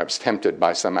perhaps tempted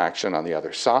by some action on the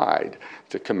other side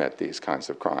to commit these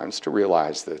kinds of crimes, to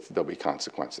realize that there'll be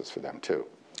consequences for them too.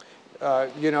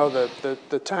 You know,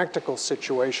 the tactical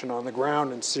situation on the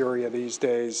ground in Syria these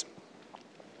days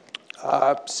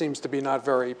seems to be not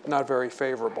very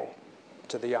favorable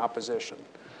to the opposition.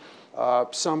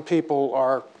 Some people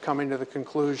are coming to the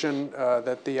conclusion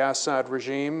that the Assad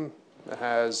regime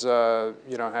has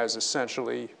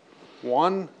essentially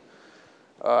won.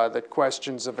 That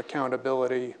questions of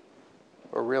accountability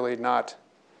are really not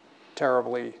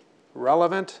terribly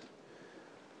relevant.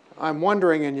 I'm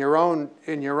wondering, in your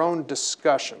own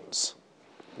discussions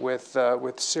with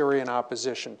Syrian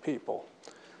opposition people,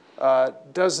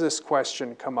 does this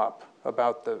question come up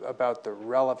about the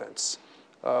relevance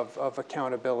of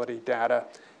accountability data,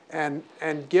 and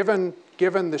given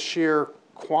the sheer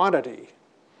quantity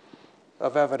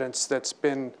of evidence that's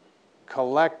been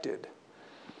collected,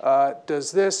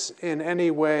 does this in any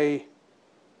way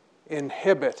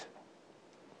inhibit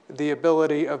the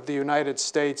ability of the United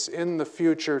States in the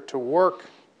future to work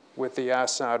with the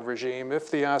Assad regime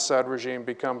if the Assad regime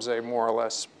becomes a more or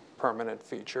less permanent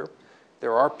feature?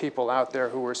 There are people out there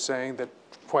who are saying that,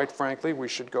 quite frankly, we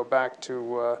should go back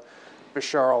to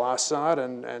Bashar al-Assad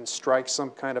and strike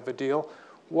some kind of a deal.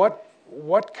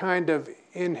 What kind of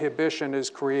inhibition is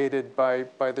created by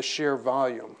the sheer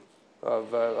volume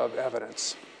of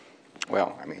evidence?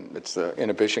 Well, I mean, it's the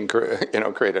inhibition,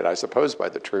 created, I suppose, by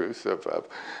the truth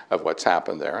of what's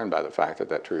happened there, and by the fact that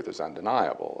that truth is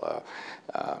undeniable.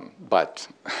 But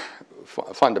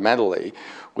fundamentally,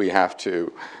 we have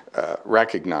to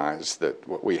recognize that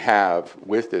what we have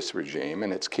with this regime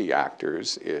and its key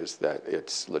actors is that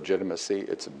its legitimacy,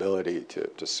 its ability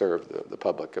to serve the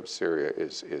public of Syria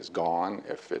is gone,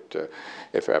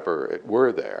 if ever it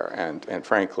were there. And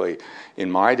frankly,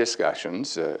 in my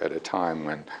discussions at a time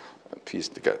when peace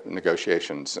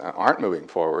negotiations aren't moving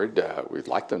forward, we'd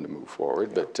like them to move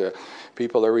forward, but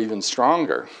people are even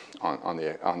stronger on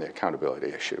the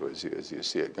accountability issue as you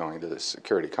see it going to the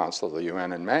Security Council of the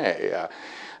UN in May,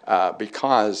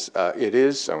 because it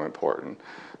is so important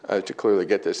to clearly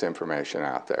get this information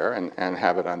out there and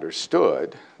have it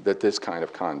understood that this kind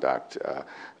of conduct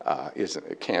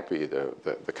it can't be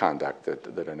the conduct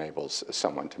that enables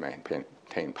someone to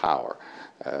maintain power.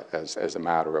 As a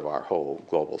matter of our whole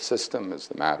global system, as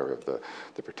a matter of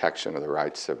the protection of the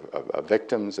rights of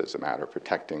victims, as a matter of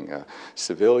protecting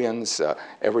civilians.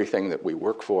 Everything that we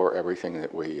work for, everything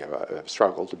that we have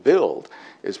struggled to build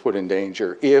is put in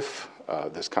danger if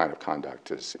this kind of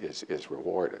conduct is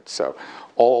rewarded. So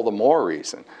all the more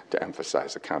reason to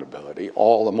emphasize accountability,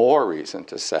 all the more reason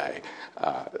to say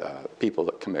people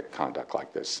that commit conduct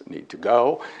like this need to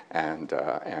go, and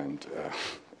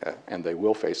they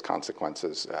will face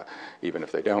consequences even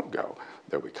if they don't go.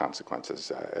 There'll be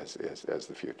consequences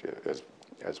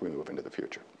as we move into the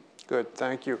future. Good,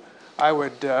 thank you.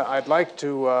 I'd like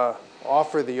to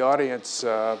offer the audience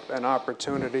an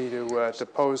opportunity to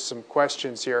pose some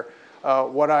questions here.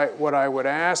 What I would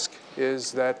ask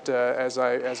is that as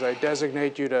I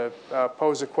designate you to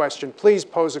pose a question, please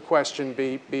pose a question.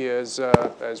 Be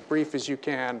as brief as you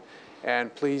can,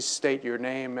 and please state your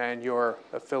name and your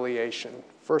affiliation.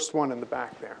 First one in the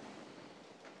back there.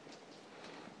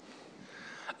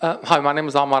 Hi, my name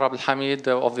is Ammar Abdelhamid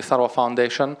of the Tharwa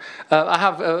Foundation. I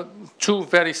have two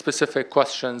very specific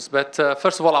questions, but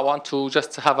first of all, I want to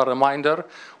just have a reminder.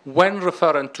 When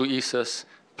referring to ISIS,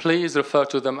 please refer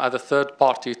to them as a third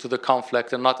party to the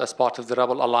conflict and not as part of the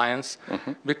rebel alliance,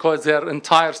 because their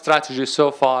entire strategy so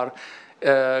far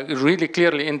really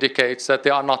clearly indicates that they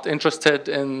are not interested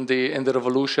in the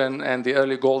revolution and the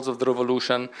early goals of the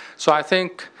revolution. So I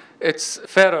think it's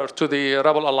fairer to the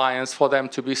rebel alliance for them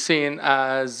to be seen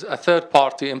as a third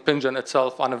party impinging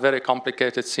itself on a very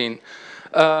complicated scene.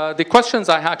 The questions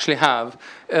I actually have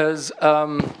is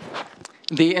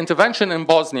the intervention in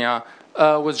Bosnia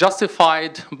was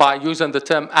justified by using the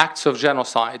term acts of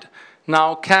genocide.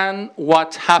 Now, can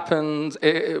what happened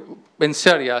in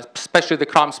Syria, especially the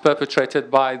crimes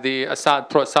perpetrated by the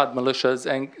pro-Assad militias,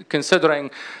 and considering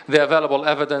the available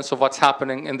evidence of what's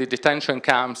happening in the detention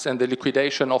camps and the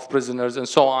liquidation of prisoners and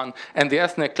so on, and the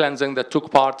ethnic cleansing that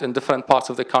took part in different parts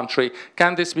of the country,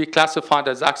 can this be classified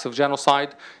as acts of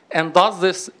genocide? And does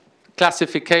this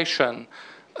classification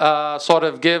sort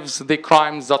of gives the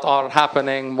crimes that are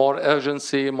happening more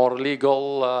urgency, more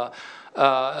legal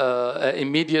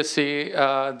immediacy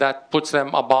that puts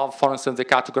them above, for instance, the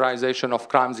categorization of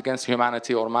crimes against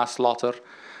humanity or mass slaughter?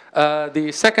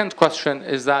 The second question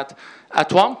is that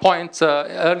at one point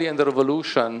early in the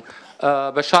revolution,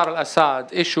 Bashar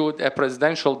al-Assad issued a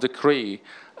presidential decree.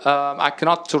 I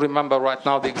cannot remember right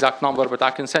now the exact number, but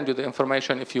I can send you the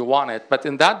information if you want it. But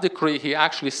in that decree, he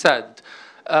actually said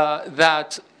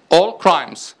that all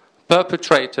crimes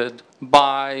perpetrated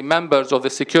by members of the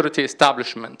security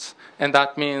establishment, and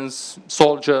that means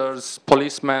soldiers,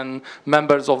 policemen,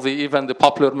 members of even the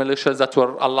popular militias that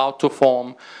were allowed to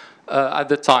form at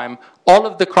the time, all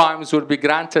of the crimes will be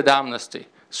granted amnesty.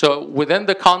 So within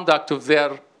the conduct of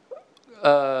their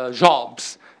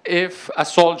jobs, if a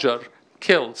soldier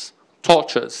kills,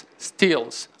 tortures,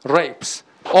 steals, rapes,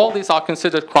 all these are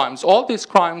considered crimes. All these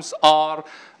crimes are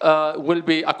will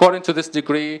be, according to this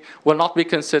decree, will not be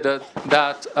considered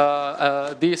that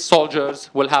these soldiers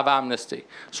will have amnesty.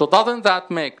 So doesn't that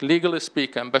make, legally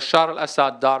speaking, Bashar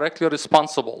al-Assad directly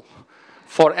responsible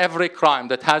for every crime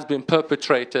that has been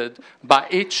perpetrated by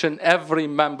each and every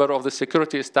member of the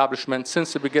security establishment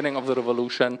since the beginning of the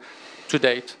revolution to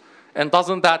date? And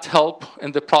doesn't that help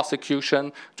in the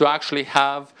prosecution to actually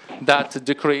have that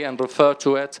decree and refer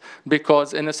to it?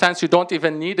 Because in a sense, you don't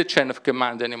even need a chain of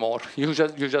command anymore. You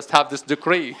just have this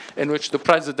decree in which the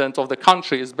president of the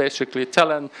country is basically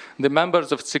telling the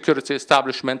members of the security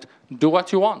establishment, do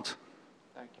what you want.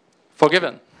 Thank you.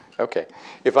 Forgiven. Okay.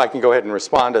 If I can go ahead and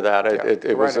respond to that.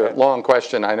 It was a long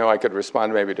question. I know I could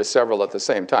respond maybe to several at the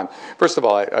same time. First of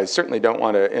all, I certainly don't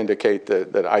want to indicate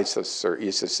that ISIS or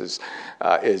ISIS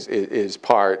is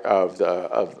part of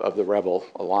the rebel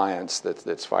alliance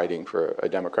that's fighting for a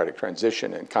democratic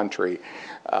transition in country.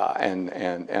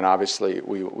 And obviously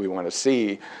we want to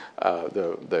see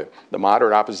the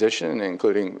moderate opposition,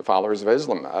 including followers of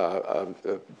Islam,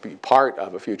 be part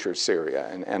of a future Syria.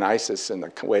 And ISIS, in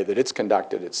the way that it's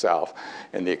conducted itself,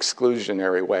 in the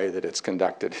exclusionary way that it's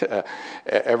conducted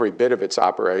every bit of its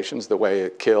operations, the way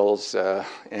it kills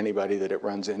anybody that it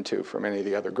runs into from any of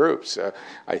the other groups,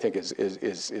 I think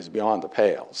is beyond the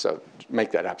pale. So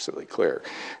make that absolutely clear.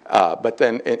 But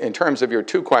then in terms of your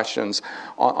two questions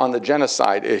on the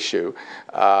genocide issue,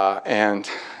 and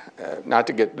not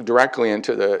to get directly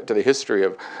into the history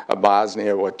of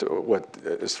Bosnia,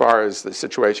 as far as the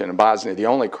situation in Bosnia, the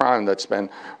only crime that's been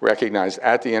recognized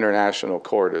at the international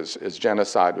court as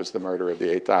genocide was the murder of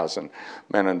the 8,000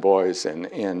 men and boys in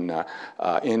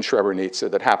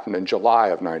Srebrenica that happened in July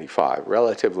of '95,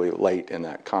 relatively late in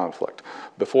that conflict.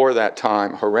 Before that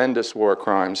time, horrendous war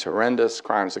crimes, horrendous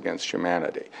crimes against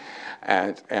humanity.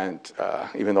 And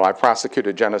even though I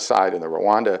prosecuted genocide in the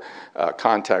Rwanda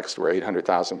context where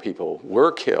 800,000 people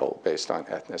were killed based on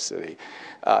ethnicity,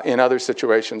 in other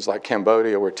situations like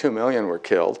Cambodia where 2 million were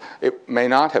killed, it may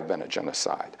not have been a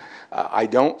genocide. I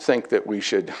don't think that we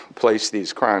should place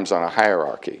these crimes on a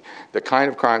hierarchy. The kind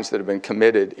of crimes that have been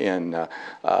committed in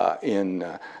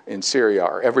Syria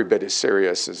are every bit as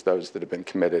serious as those that have been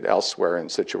committed elsewhere in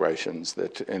situations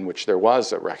in which there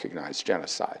was a recognized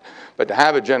genocide. But to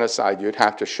have a genocide, you'd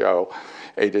have to show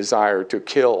a desire to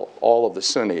kill all of the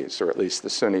Sunnis, or at least the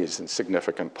Sunnis in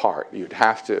significant part. You'd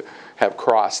have to have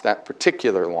crossed that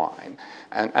particular line.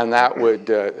 And that would,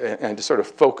 and to sort of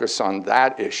focus on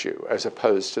that issue as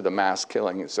opposed to the mass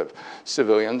killings of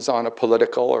civilians on a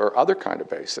political or other kind of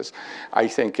basis, I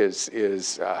think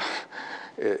is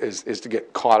to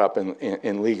get caught up in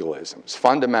legalisms.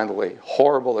 Fundamentally,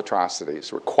 horrible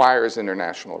atrocities requires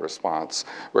international response,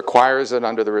 requires it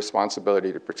under the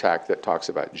responsibility to protect that talks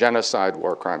about genocide,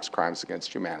 war crimes, crimes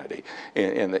against humanity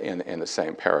in the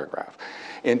same paragraph.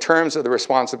 In terms of the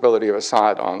responsibility of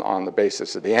Assad on the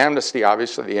basis of the amnesty,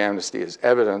 obviously the amnesty is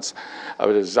evidence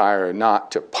of a desire not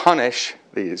to punish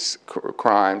these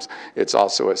crimes, it's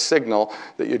also a signal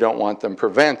that you don't want them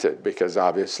prevented, because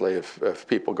obviously if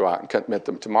people go out and commit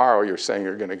them tomorrow, you're saying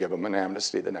you're going to give them an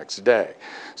amnesty the next day.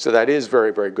 So that is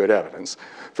very, very good evidence.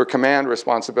 For command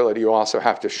responsibility, you also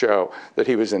have to show that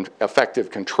he was in effective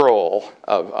control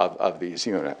of these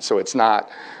units. So it's not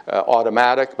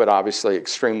automatic, but obviously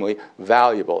extremely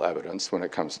valuable evidence when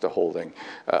it comes to holding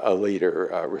a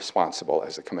leader responsible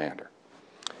as a commander.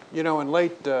 You know, in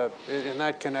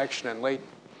that connection, in late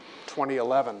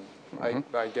 2011,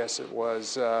 I guess it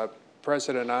was,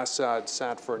 President Assad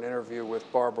sat for an interview with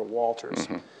Barbara Walters,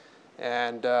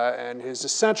 and his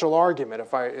essential argument,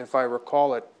 if I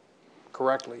recall it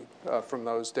correctly from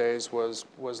those days, was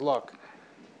look,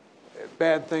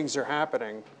 bad things are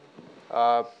happening,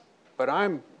 but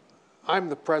I'm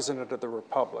the president of the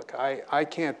republic. I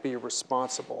can't be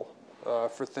responsible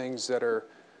for things that are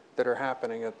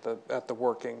happening at the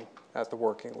working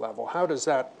level. How does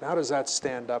that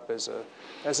stand up as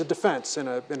a defense in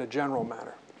a general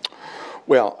manner?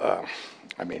 Well,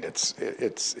 I mean, it's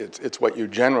what you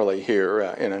generally hear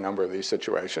in a number of these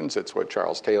situations. It's what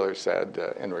Charles Taylor said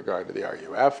in regard to the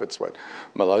RUF. It's what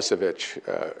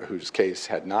Milosevic, whose case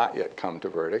had not yet come to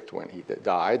verdict when he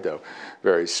died, though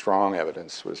very strong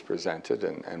evidence was presented,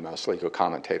 and most legal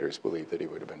commentators believe that he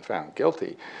would have been found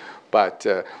guilty. But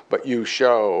you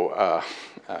show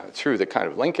through the kind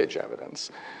of linkage evidence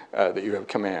that you have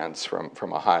commands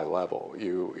from a high level.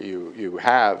 You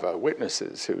have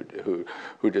witnesses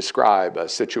who describe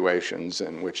situations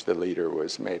in which the leader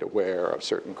was made aware of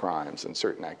certain crimes and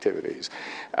certain activities.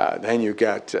 Then you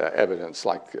get evidence,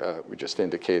 like we just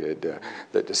indicated,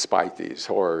 that despite these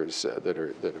horrors that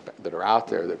are out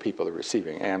there, that people are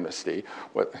receiving amnesty,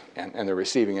 and they're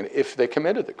receiving it if they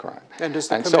committed the crime. And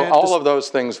so all of those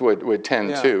things would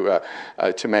tend to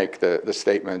make the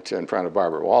statement in front of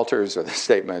Barbara Walters, or the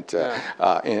statement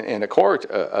in a court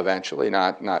eventually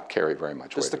not carry very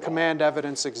much weight. Does the command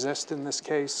evidence exist in this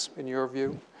case, in your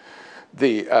view?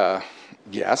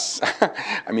 Yes.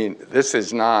 I mean, this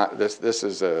is not this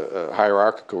is a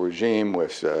hierarchical regime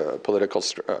with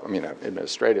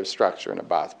administrative structure and a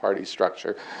Ba'ath Party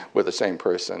structure with the same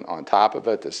person on top of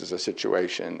it. This is a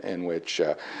situation in which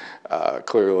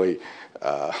clearly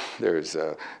there's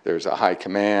a high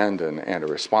command and a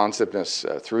responsiveness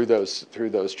through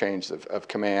those chains of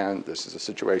command. This is a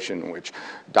situation in which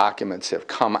documents have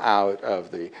come out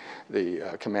of the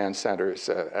command centers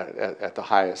at the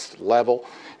highest level,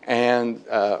 and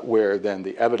where then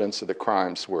the evidence of the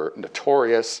crimes were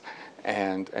notorious,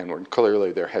 and where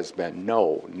clearly there has been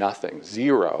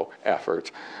zero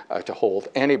effort to hold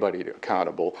anybody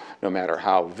accountable, no matter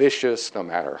how vicious, no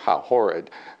matter how horrid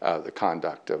the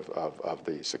conduct of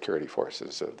the security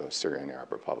forces of the Syrian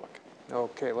Arab Republic.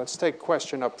 Okay, let's take a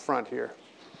question up front here.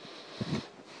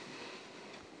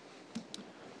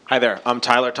 Hi there, I'm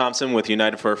Tyler Thompson with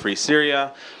United for a Free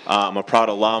Syria. I'm a proud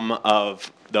alum of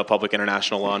the Public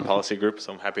International Law and Policy Group,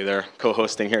 so I'm happy they're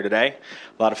co-hosting here today.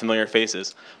 A lot of familiar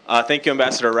faces. Thank you,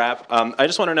 Ambassador Rapp. I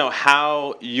just want to know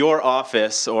how your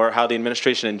office, or how the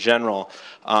administration in general,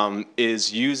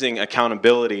 is using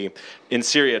accountability in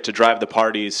Syria to drive the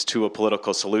parties to a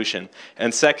political solution.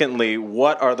 And secondly,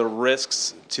 what are the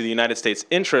risks to the United States'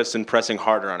 interest in pressing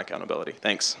harder on accountability?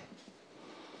 Thanks.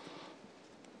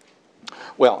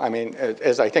 Well, I mean,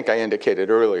 as I think I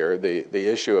indicated earlier, the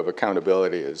issue of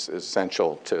accountability is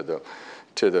essential to the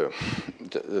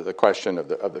question of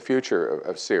the future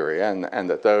of Syria, and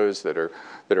that those that are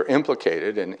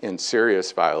implicated in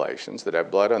serious violations, that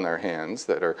have blood on their hands,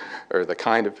 that are the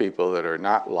kind of people that are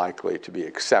not likely to be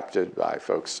accepted by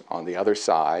folks on the other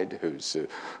side,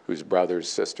 whose brothers,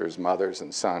 sisters, mothers,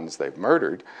 and sons they've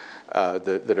murdered,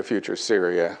 that a future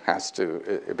Syria has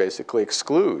to basically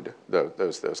exclude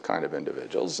those kind of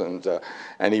individuals.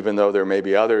 And even though there may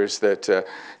be others that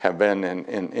have been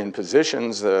in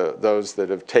positions, those that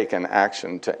have taken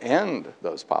action to end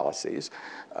those policies,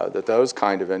 that those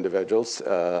kind of individuals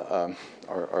are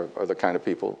the kind of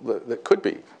people that could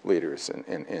be leaders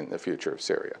in the future of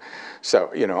Syria.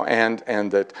 So, you know,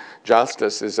 and that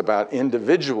justice is about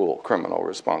individual criminal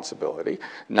responsibility,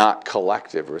 not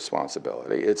collective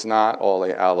responsibility. It's not all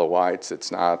the Alawites,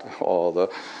 it's not all the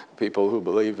people who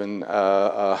believe in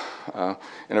a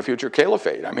future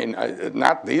caliphate. I mean,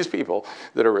 not these people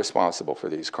that are responsible for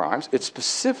these crimes. It's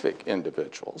specific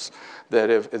individuals that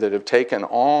have taken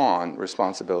on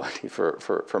responsibility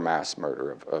for mass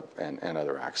murder and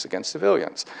other acts against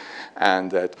civilians, and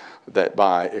that that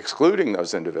by excluding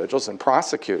those individuals and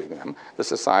prosecuting them, the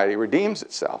society redeems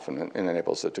itself and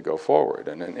enables it to go forward.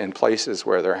 And in places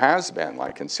where there has been,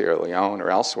 like in Sierra Leone or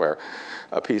elsewhere,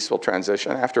 a peaceful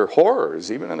transition after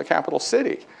horrors, even in the capital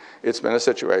city, it's been a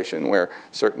situation where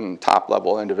certain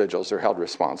top-level individuals are held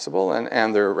responsible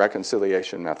and there are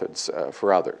reconciliation methods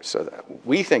for others. So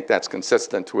we think that's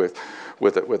consistent with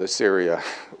a Syria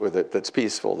that's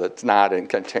peaceful, that's not in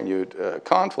continued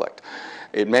conflict.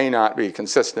 It may not be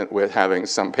consistent with having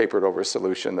some papered-over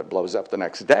solution that blows up the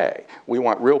next day. We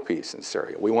want real peace in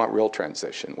Syria. We want real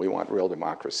transition. We want real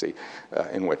democracy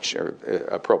in which are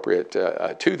appropriate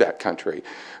to that country,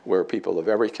 where people of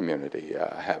every community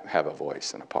have a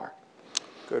voice and a part.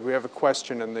 Good. We have a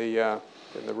question in the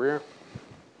rear.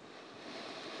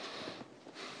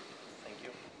 Thank you.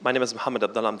 My name is Mohammed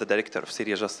Abdullah. I'm the director of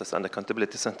Syria Justice and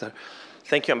Accountability Center.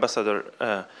 Thank you,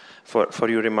 Ambassador, for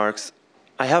your remarks.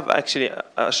 I have actually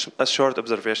a short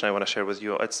observation I want to share with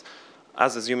you. It's,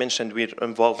 as you mentioned, we're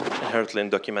involved inherently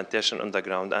in documentation on the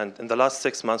ground. And in the last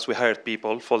 6 months, we hired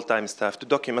people, full-time staff, to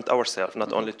document ourselves,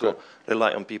 not only to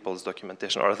rely on people's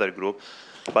documentation or other group.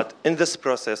 But in this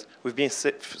process, we've been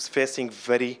facing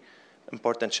very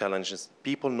important challenges.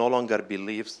 People no longer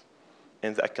believe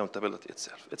in the accountability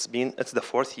itself. It's the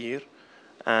 4th year,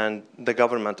 and the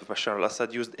government of Bashar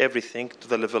al-Assad used everything to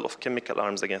the level of chemical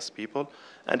arms against people.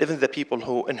 And even the people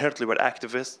who inherently were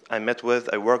activists I met with,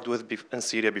 I worked with in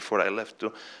Syria before I left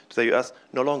to the US,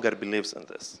 no longer believes in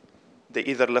this. They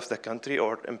either left the country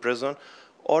or in prison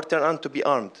or turn out to be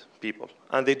armed people.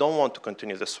 And they don't want to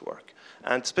continue this work.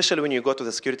 And especially when you go to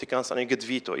the Security Council and you get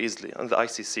veto easily on the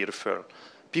ICC referral,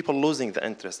 people losing the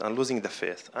interest and losing the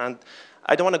faith. And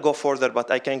I don't want to go further,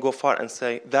 but I can go far and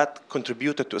say that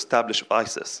contributed to establish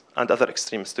ISIS and other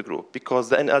extremist groups, because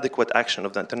the inadequate action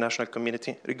of the international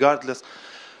community, regardless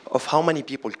of how many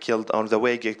people killed or the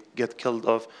way get killed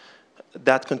off,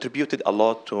 that contributed a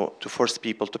lot to force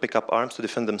people to pick up arms to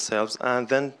defend themselves, and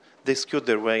then they skewed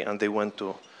their way and they went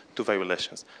to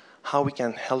violations. How we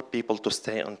can help people to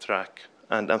stay on track?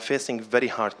 And I'm facing very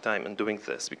hard time in doing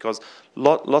this, because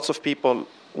lots of people,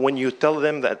 when you tell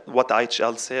them that what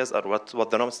IHL says or what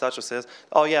the NOM statute says,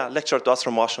 oh yeah, lecture to us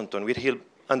from Washington. We're here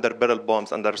under barrel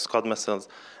bombs, under Scud missiles,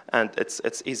 and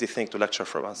it's easy thing to lecture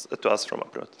to us from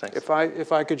abroad. Thanks.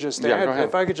 If I could just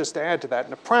add to that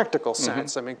in a practical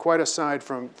sense, I mean, quite aside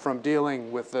from dealing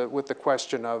with the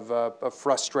question of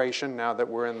frustration now that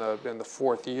we're in the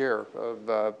 4th year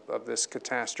of this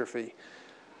catastrophe.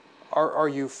 Are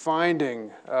you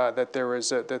finding that there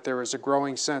is a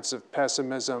growing sense of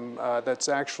pessimism that's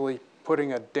actually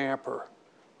putting a damper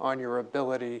on your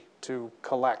ability to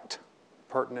collect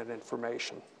pertinent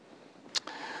information?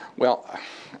 Well,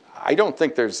 I don't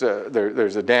think there's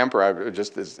a damper.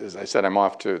 Just as I said, I'm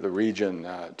off to the region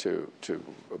to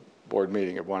a board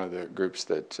meeting of one of the groups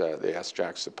that the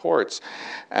SJAC supports,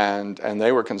 and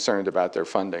they were concerned about their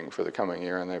funding for the coming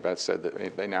year, and they've said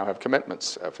that they now have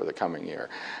commitments for the coming year.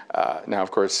 Now,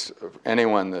 of course,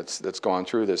 anyone that's gone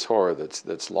through this horror,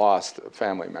 that's lost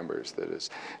family members, that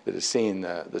has seen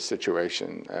the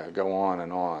situation go on,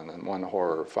 and one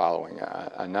horror following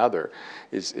another,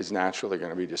 is naturally going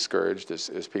to be discouraged,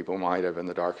 as people might have in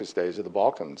the darkest days of the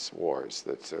Balkans wars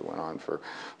that went on for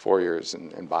 4 years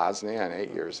in Bosnia and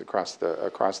 8 years across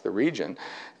the region,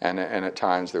 and at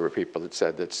times there were people that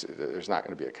said that there's not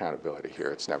going to be accountability here.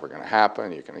 It's never going to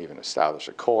happen. You can even establish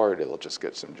a court. It'll just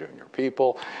get some junior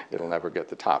people. It'll never get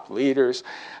the top leaders,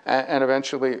 and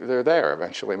eventually they're there.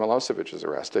 Eventually Milosevic is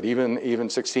arrested. Even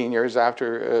 16 years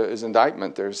after his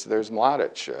indictment, there's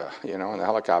Mladic, in the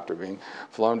helicopter being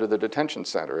flown to the detention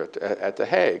center at The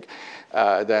Hague.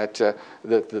 That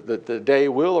the day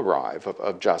will arrive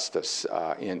of justice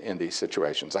in these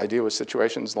situations. I deal with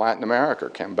situations in Latin America, or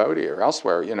Cambodia, or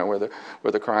elsewhere,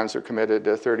 where the crimes are committed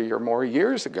 30 or more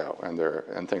years ago,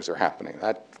 and things are happening.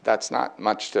 That's not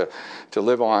much to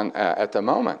live on at the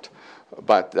moment.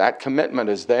 But that commitment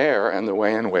is there, and the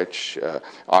way in which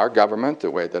our government, the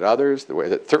way that others, the way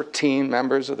that 13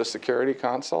 members of the Security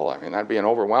Council, I mean, that'd be an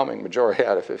overwhelming majority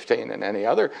out of 15 in any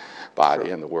other body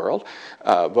in the world,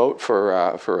 vote for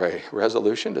a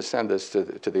resolution to send this to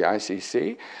the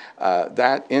ICC,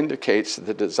 that indicates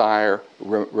the desire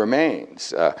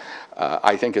remains.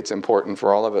 I think it's important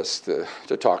for all of us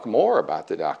to talk more about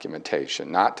the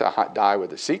documentation, not to die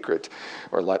with a secret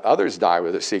or let others die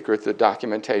with a secret. The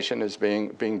documentation is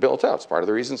being built out. It's part of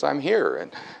the reasons I'm here,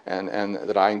 and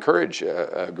that I encourage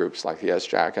groups like the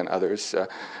SJAC and others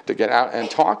to get out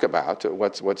and talk about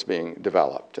what's being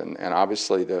developed. And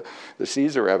obviously the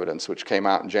Caesar evidence, which came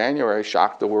out in January,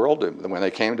 shocked the world. When they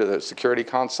came to the Security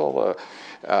Council,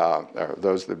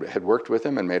 those that had worked with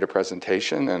him and made a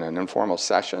presentation and an informal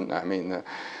session, I mean,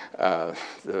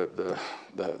 the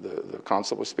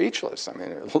council was speechless. I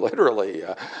mean, literally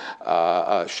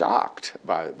shocked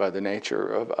by the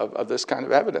nature of this kind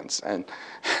of evidence. And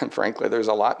frankly, there's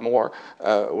a lot more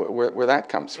where that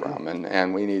comes from.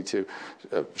 And we need to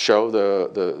show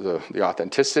the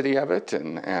authenticity of it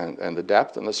and the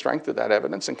depth and the strength of that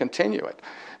evidence and continue it.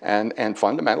 And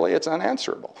fundamentally, it's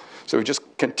unanswerable. So we just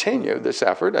continue this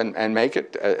effort and make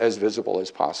it as visible as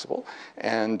possible.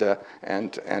 And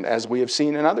as we have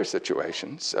seen in other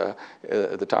situations,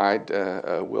 the tide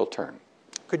will turn.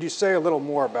 Could you say a little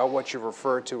more about what you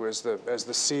refer to as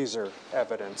the Caesar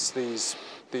evidence? These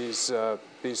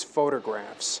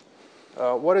photographs.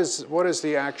 What is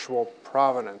the actual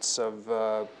provenance of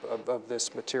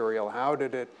this material? How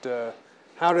did it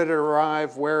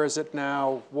arrive? Where is it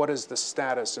now? What is the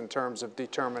status in terms of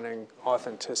determining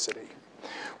authenticity?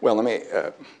 Well, let me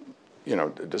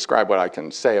describe what I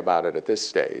can say about it at this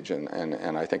stage,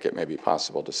 and I think it may be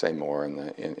possible to say more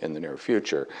in the near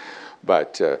future.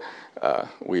 But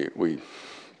we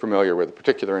familiar with a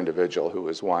particular individual who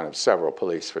was one of several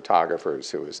police photographers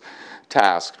who was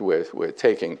tasked with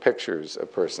taking pictures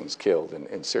of persons killed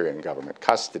in Syrian government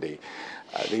custody.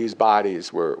 These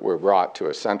bodies were brought to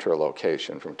a central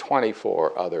location from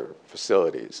 24 other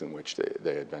facilities in which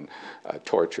they had been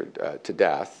tortured to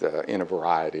death in a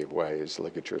variety of ways: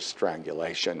 ligature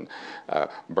strangulation,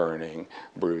 burning,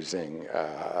 bruising,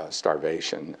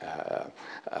 starvation,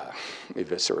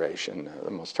 evisceration,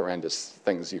 the most horrendous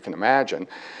things you can imagine,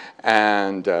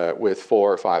 and with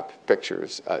 4 or 5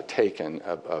 pictures taken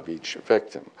of each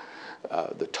victim.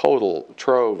 The total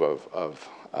trove of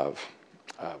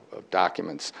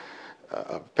documents,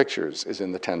 of pictures, is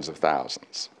in the tens of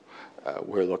thousands.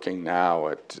 We're looking now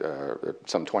at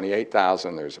some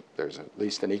 28,000. There's at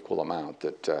least an equal amount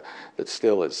that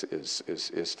still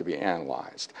is to be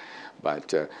analyzed.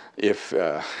 But if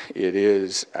it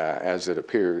is as it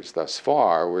appears thus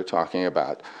far, we're talking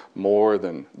about more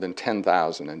than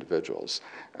 10,000 individuals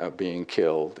being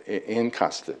killed in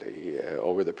custody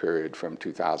over the period from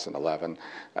 2011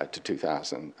 to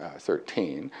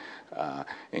 2013,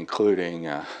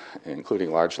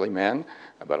 including largely men,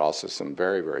 but also some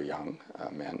very, very young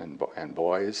men and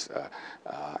boys,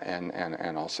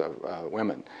 and also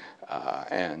women.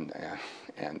 And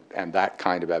that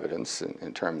kind of evidence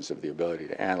in terms of the ability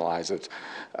to analyze it,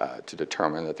 to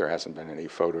determine that there hasn't been any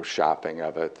photoshopping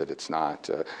of it, that it's not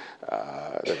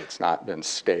been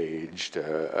staged.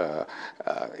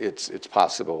 It's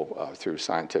possible through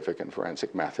scientific and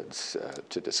forensic methods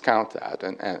to discount that,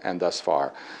 and thus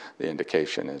far the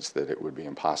indication is that it would be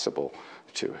impossible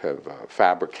to have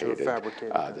fabricated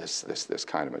this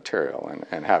kind of material.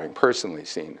 And having personally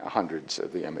seen hundreds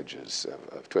of the images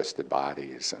of twisted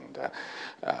bodies and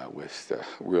with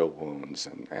real wounds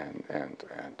and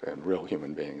real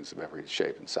human beings of every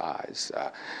shape and size,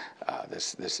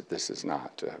 this is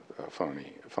not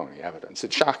phony evidence.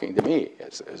 It's shocking to me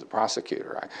as a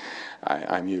prosecutor.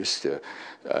 I'm used to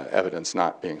evidence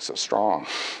not being so strong,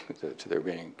 to there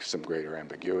being some greater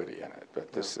ambiguity in it.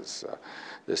 But this is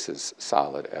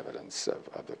solid evidence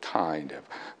of the kind of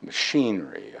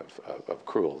machinery of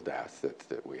cruel death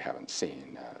that we haven't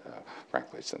seen,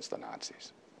 frankly, since the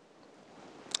Nazis.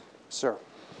 Sir.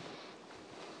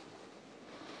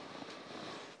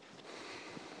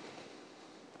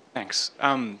 Thanks.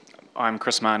 I'm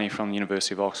Chris Marnie from the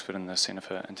University of Oxford in the Centre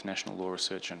for International Law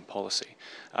Research and Policy.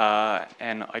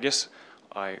 And I guess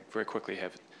I very quickly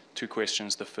have 2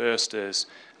 questions. The first is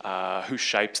who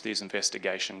shapes these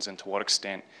investigations and to what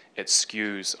extent it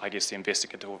skews, I guess, the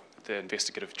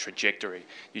investigative trajectory.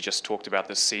 You just talked about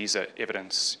the Caesar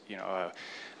evidence,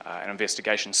 an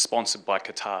investigation sponsored by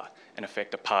Qatar, in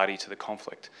effect a party to the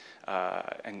conflict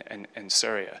in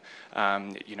Syria.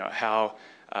 How,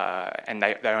 and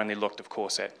they only looked, of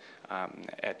course, at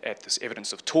this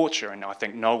evidence of torture, and I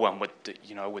think no one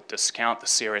would discount the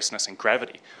seriousness and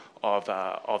gravity of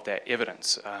that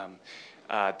evidence.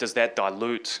 Does that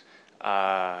dilute,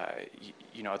 the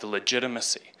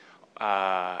legitimacy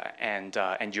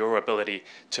and your ability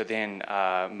to then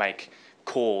make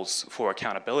calls for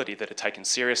accountability that are taken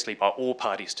seriously by all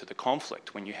parties to the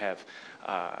conflict when you have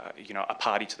a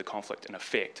party to the conflict, in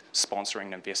effect, sponsoring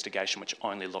an investigation which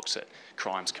only looks at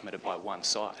crimes committed by one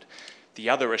side. The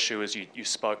other issue is you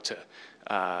spoke to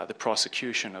the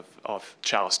prosecution of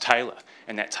Charles Taylor,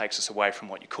 and that takes us away from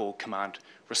what you call command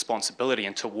responsibility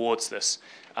and towards this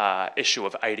issue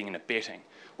of aiding and abetting,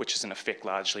 which is in effect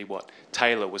largely what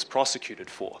Taylor was prosecuted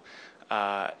for.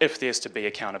 If there's to be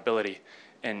accountability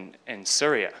in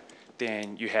Syria,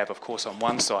 then you have, of course, on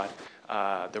one side,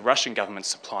 the Russian government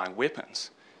supplying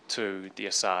weapons to the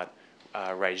Assad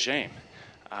regime,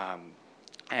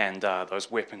 and those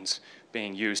weapons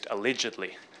being used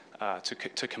allegedly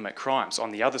to commit crimes.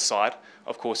 On the other side,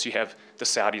 of course, you have the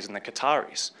Saudis and the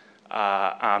Qataris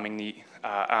arming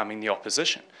the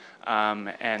opposition.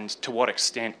 And to what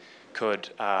extent could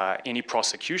any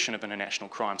prosecution of international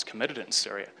crimes committed in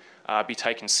Syria be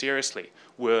taken seriously?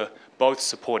 Were both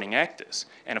supporting actors.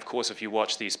 And of course, if you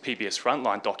watch these PBS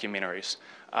Frontline documentaries,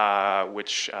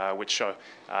 which show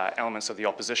elements of the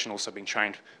opposition also being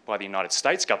trained by the United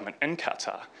States government in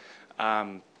Qatar,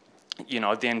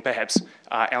 then perhaps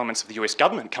elements of the US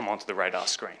government come onto the radar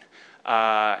screen.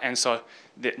 And so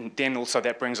then also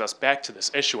that brings us back to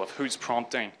this issue of who's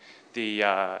prompting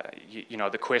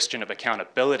the question of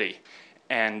accountability.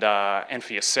 And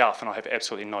for yourself, and I have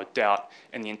absolutely no doubt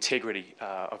in the integrity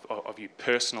of you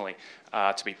personally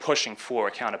to be pushing for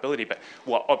accountability, but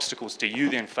what obstacles do you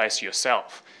then face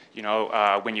yourself,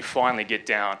 when you finally get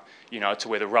down, to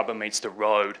where the rubber meets the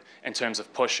road in terms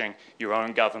of pushing your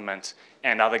own government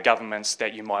and other governments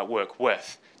that you might work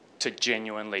with to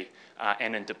genuinely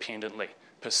and independently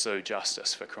pursue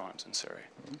justice for crimes in Syria?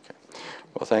 Okay.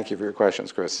 Well, thank you for your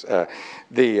questions, Chris.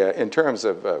 In terms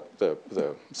of the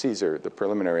CSER, the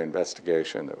preliminary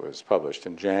investigation that was published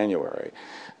in January,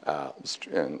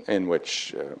 in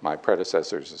which my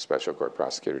predecessors, the Special Court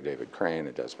Prosecutor David Crane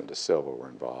and Desmond De Silva, were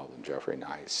involved, and Jeffrey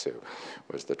Nice, who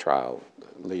was the trial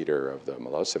leader of the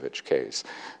Milosevic case.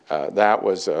 That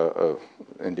was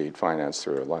indeed financed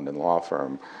through a London law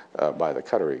firm by the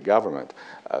Qatari government.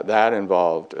 That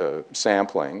involved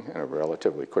sampling in a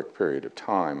relatively quick period of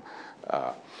time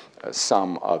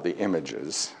some of the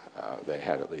images. They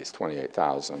had at least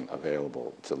 28,000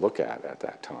 available to look at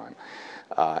that time.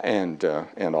 And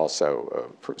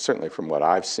also, certainly from what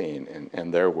I've seen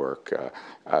in their work,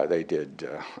 they did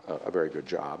a very good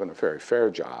job and a very fair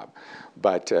job.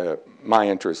 But my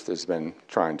interest has been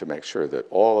trying to make sure that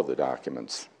all of the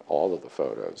documents, all of the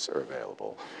photos are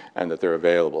available, and that they're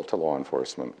available to law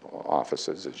enforcement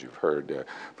offices. As you've heard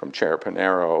from Chair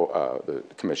Pinero, the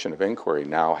Commission of Inquiry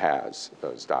now has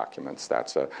those documents.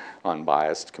 That's an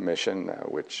unbiased commission,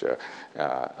 which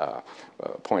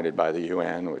appointed by the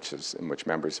UN, in which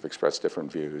members have expressed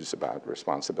different views about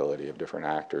responsibility of different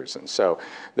actors. And so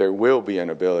there will be an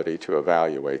ability to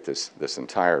evaluate this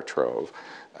entire trove.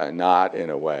 Not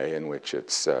in a way in which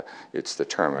it's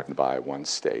determined by one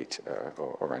state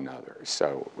or another.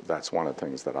 So that's one of the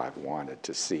things that I've wanted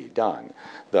to see done.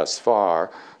 Thus far,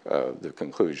 the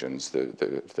conclusions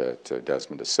that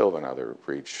Desmond De Silva and others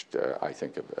reached, I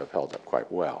think, have held up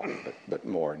quite well. But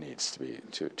more needs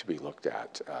to be looked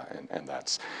at, and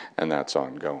that's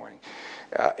ongoing.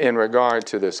 In regard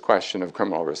to this question of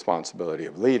criminal responsibility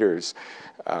of leaders,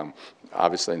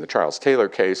 obviously in the Charles Taylor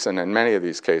case, and in many of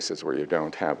these cases where you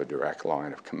don't have a direct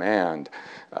line of command,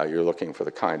 you're looking for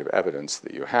the kind of evidence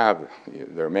that you have.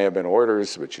 There may have been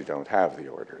orders, but you don't have the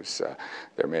orders.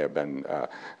 There may have been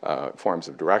forms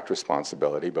of direct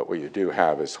responsibility, but what you do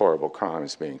have is horrible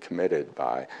crimes being committed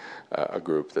by a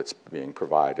group that's being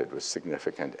provided with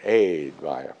significant aid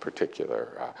by a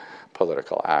particular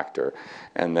political actor.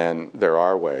 And then there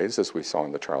are ways, as we saw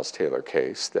in the Charles Taylor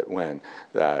case, that when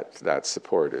that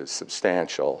support is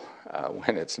substantial,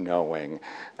 when it's knowing,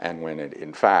 and when it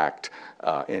in fact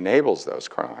enables those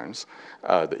crimes,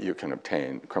 that you can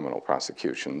obtain criminal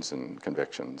prosecutions and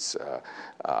convictions,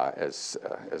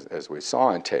 as we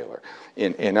saw in Taylor.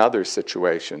 In other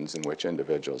situations in which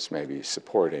individuals may be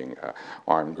supporting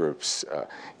armed groups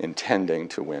intending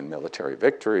to win military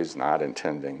victories, not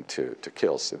intending to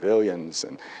kill civilians,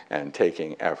 and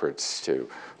taking efforts to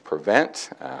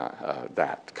prevent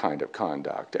that kind of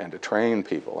conduct, and to train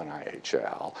people in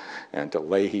IHL, and to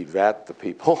lay vet the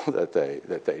people that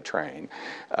they train,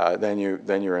 then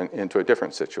you're into a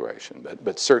different situation.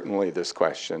 But certainly this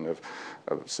question of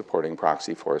supporting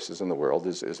proxy forces in the world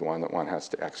is one that one has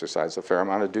to exercise a fair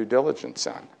amount of due diligence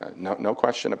on. No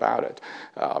question about it,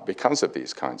 because of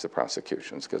these kinds of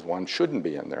prosecutions, because one shouldn't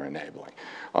be in there enabling.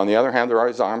 On the other hand, there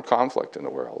is armed conflict in the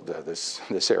world.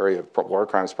 This area of war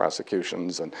crimes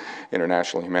prosecutions and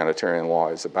international humanitarian law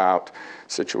is about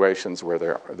situations where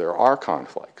there are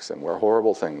conflicts and where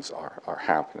horrible things are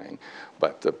happening.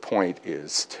 But the point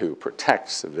is to protect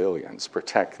civilians,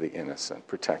 protect the innocent,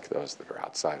 protect those that are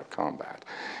outside of combat.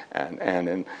 And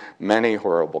in many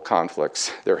horrible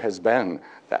conflicts, there has been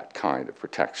that kind of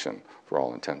protection for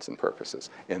all intents and purposes.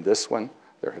 In this one,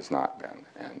 there has not been,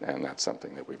 and that's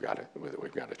something that we've got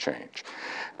to change.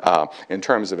 In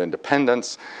terms of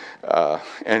independence,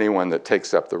 anyone that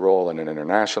takes up the role in an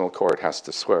international court has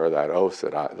to swear that oath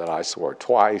that I swore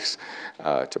twice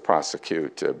to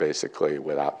prosecute basically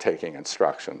without taking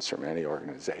instructions from any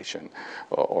organization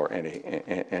or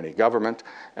any government,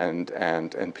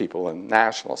 and people in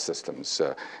national systems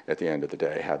at the end of the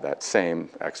day have that same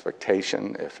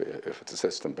expectation if it's a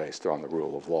system based on the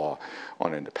rule of law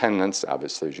on independence.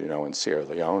 Obviously, as you know, in Sierra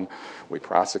Leone, we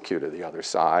prosecuted the other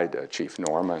side, Chief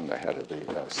Norman, the head of the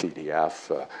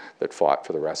CDF that fought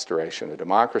for the restoration of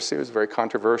democracy. It was very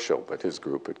controversial, but his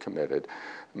group had committed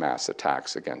mass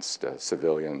attacks against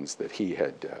civilians that he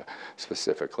had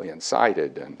specifically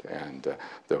incited, and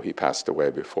though he passed away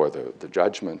before the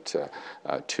judgment,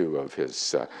 two of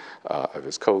his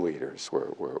co-leaders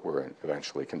were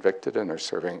eventually convicted and are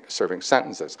serving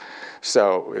sentences.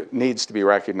 So it needs to be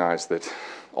recognized that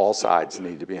all sides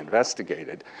need to be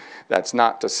investigated. That's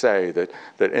not to say that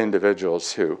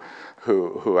individuals who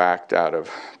act out of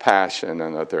passion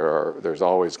and that there's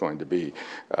always going to be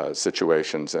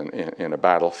situations in a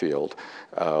battlefield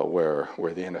where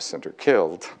the innocent are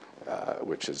killed,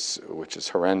 which is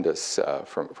horrendous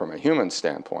from a human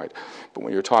standpoint. But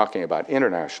when you're talking about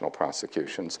international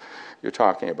prosecutions, you're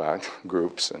talking about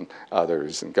groups and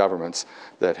others and governments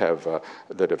that have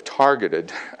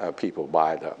targeted people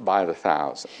by the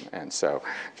thousand. And so,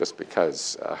 just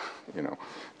because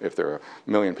if there are 1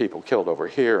 million people killed over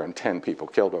here and 10 people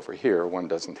killed over here, one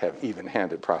doesn't have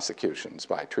even-handed prosecutions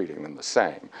by treating them the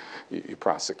same. You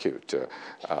prosecute the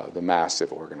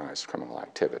massive organized criminal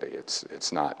activity.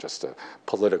 It's not just a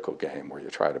political game where you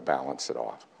try to balance it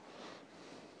off.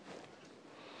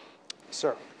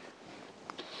 Sir.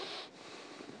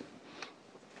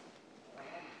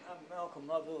 I'm Malcolm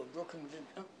Lovell of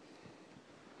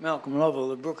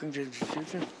Brookings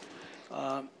Institution.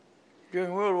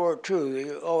 During World War II,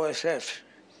 the OSS,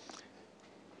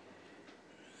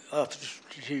 Office of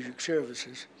Strategic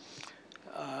Services,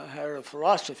 had a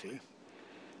philosophy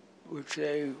which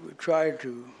they tried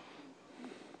to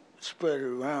spread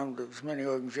around as many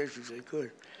organizations as they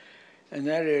could, and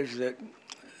that is that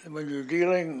when you're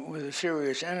dealing with a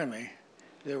serious enemy,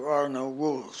 there are no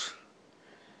rules.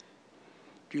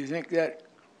 Do you think that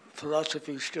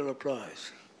philosophy still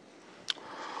applies?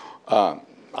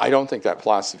 I don't think that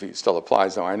philosophy still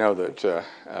applies, though. I know that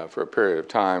for a period of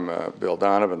time, Bill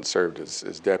Donovan served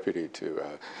as deputy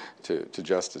to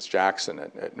Justice Jackson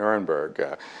at Nuremberg.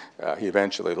 He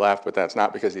eventually left, but that's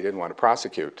not because he didn't want to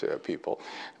prosecute people,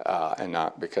 and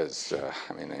not because,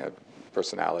 they had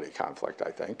personality conflict,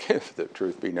 I think, if the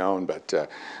truth be known. But the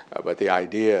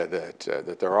idea that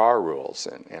there are rules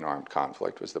in armed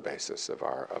conflict was the basis of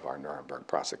our Nuremberg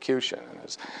prosecution. And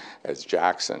as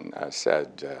Jackson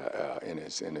said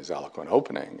in his eloquent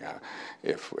opening,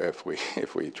 if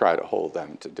we try to hold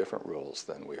them to different rules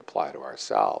than we apply to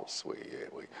ourselves, we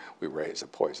raise a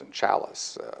poisoned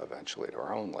chalice eventually to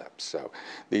our own lips. So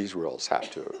these rules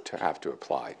have to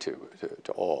apply to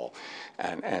all,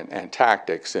 and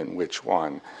tactics in which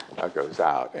one goes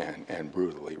out and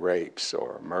brutally rapes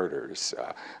or murders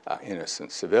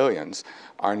innocent civilians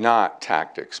are not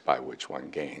tactics by which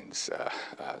one gains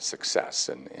success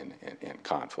in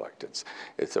conflict.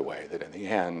 It's a way that in the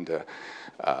end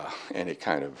any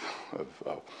kind of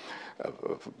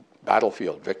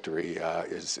battlefield victory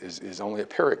is only a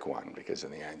Pyrrhic one, because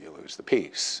in the end you lose the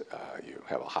peace. You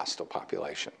have a hostile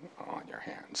population on your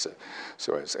hands.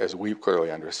 So as we've clearly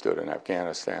understood in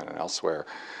Afghanistan and elsewhere,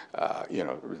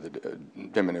 the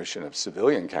diminution of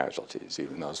civilian casualties,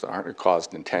 even those that aren't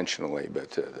caused intentionally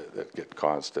but that get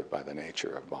caused by the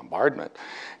nature of bombardment,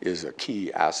 is a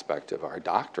key aspect of our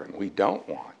doctrine. We don't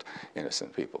want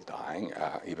innocent people dying,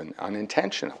 even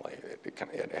unintentionally.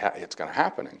 It's going to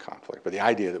happen in conflict. But the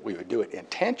idea that we would do it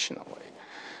intentionally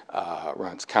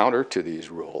runs counter to these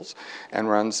rules and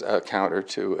runs counter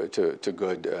to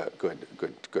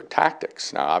good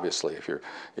tactics. Now, obviously, if you're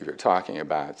talking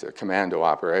about commando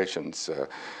operations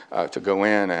to go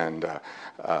in and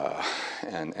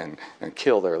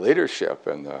kill their leadership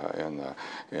in the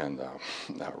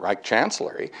Reich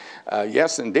Chancellery,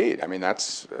 yes, indeed. I mean,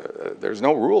 there's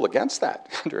no rule against that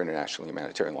under international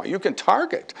humanitarian law. You can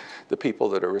target the people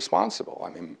that are responsible. I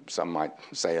mean, some might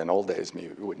say in old days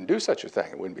you wouldn't do such a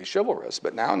thing. It wouldn't be chivalrous.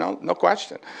 But now, no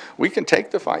question. We can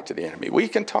take the fight to the enemy. We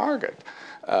can target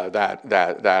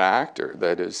that actor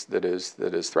that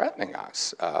is threatening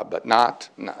us, but not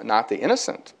the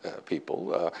innocent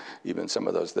people. Even some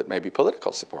of those that may be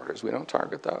political supporters, we don't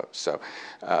target those. So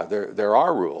there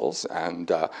are rules,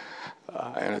 and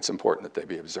it's important that they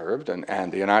be observed.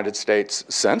 And the United States,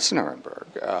 since Nuremberg,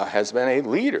 has been a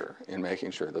leader in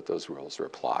making sure that those rules are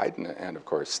applied. And of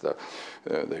course,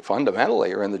 they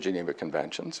fundamentally are in the Geneva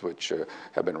Conventions, which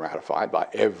have been ratified by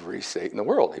every state in the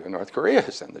world. Even North Korea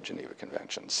is in the Geneva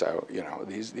Conventions. So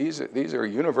these are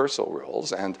universal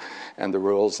rules, and the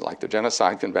rules like the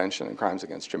Genocide Convention and Crimes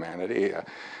Against Humanity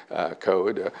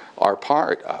Code are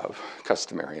part of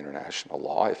customary international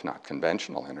law, if not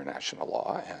conventional international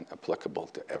law, and applicable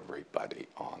to everybody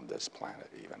on this planet,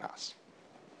 even us.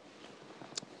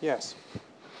 Yes.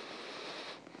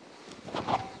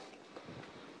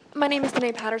 My name is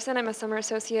Danae Patterson. I'm a summer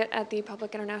associate at the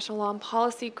Public International Law and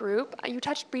Policy Group. You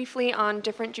touched briefly on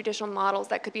different judicial models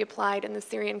that could be applied in the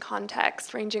Syrian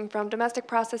context, ranging from domestic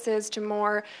processes to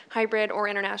more hybrid or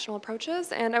international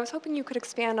approaches, and I was hoping you could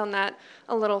expand on that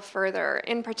a little further.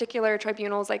 In particular,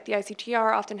 tribunals like the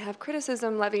ICTR often have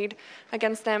criticism levied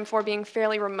against them for being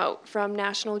fairly remote from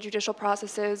national judicial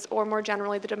processes or more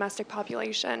generally the domestic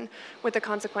population, with the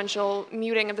consequential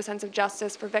muting of the sense of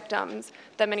justice for victims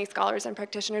that many scholars and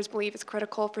practitioners believe is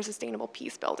critical for sustainable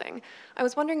peace building. I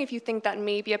was wondering if you think that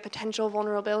may be a potential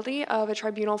vulnerability of a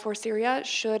tribunal for Syria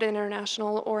should an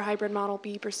international or hybrid model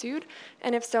be pursued,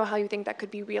 and if so, how you think that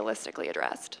could be realistically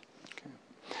addressed.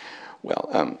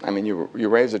 Well, I mean, you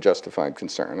raise a justified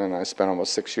concern, and I spent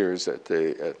almost 6 years at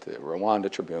the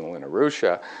Rwanda Tribunal in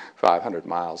Arusha, 500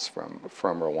 miles from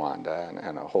Rwanda,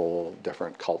 and a whole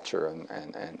different culture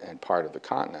and part of the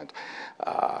continent,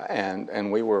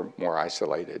 and we were more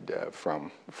isolated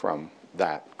from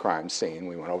that crime scene.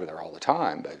 We went over there all the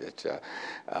time, but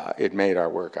it made our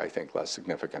work, I think, less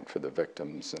significant for the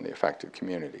victims and the affected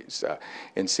communities.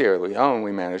 In Sierra Leone,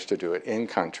 we managed to do it in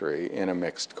country, in a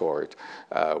mixed court,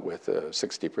 with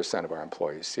 60% of our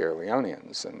employees Sierra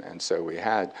Leoneans. And so we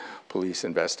had police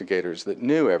investigators that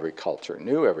knew every culture,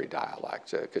 knew every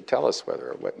dialect, could tell us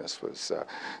whether a witness was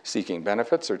seeking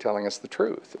benefits or telling us the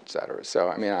truth, et cetera. So,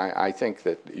 I mean, I think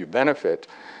that you benefit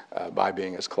by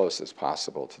being as close as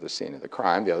possible to the scene of the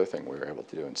crime. The other thing we were able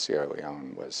to do in Sierra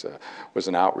Leone was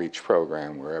an outreach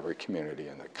program where every community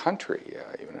in the country,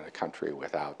 even in a country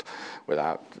without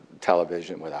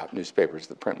television, without newspapers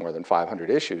that print more than 500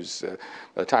 issues,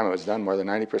 by the time it was done, more than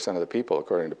 90% of the people,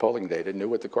 according to polling data, knew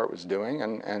what the court was doing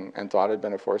and thought it had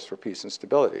been a force for peace and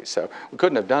stability. So we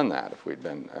couldn't have done that if we'd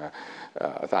been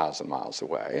 1,000 miles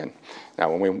away. And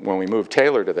now when we moved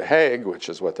Taylor to The Hague, which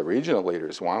is what the regional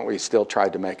leaders want, we still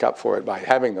tried to make up for it by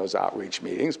having those outreach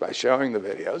meetings, by showing the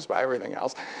videos, by everything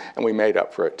else, and we made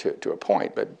up for it to a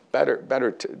point. But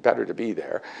better to be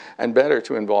there, and better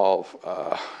to involve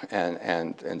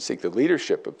and seek the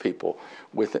leadership of people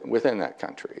within that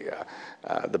country.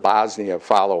 The Bosnia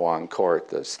follow-on court,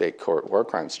 the state court war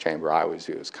crimes chamber, I always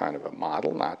view as kind of a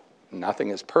model. Nothing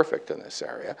is perfect in this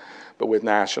area, but with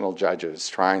national judges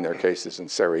trying their cases in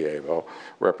Sarajevo,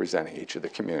 representing each of the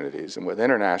communities, and with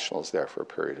internationals there for a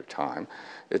period of time,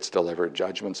 it's delivered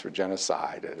judgments for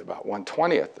genocide at about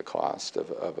 1/20th the cost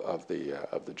of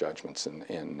the judgments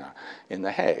in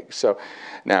The Hague. So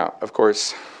now, of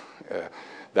course,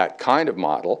 that kind of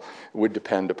model would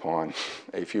depend upon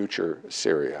a future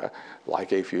Syria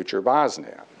like a future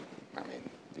Bosnia. I mean,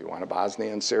 do you want a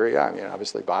Bosnia and Syria? I mean,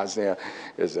 obviously Bosnia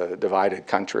is a divided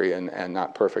country and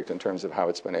not perfect in terms of how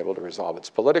it's been able to resolve its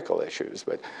political issues,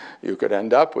 but you could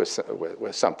end up with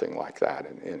something like that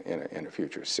in a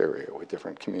future Syria, with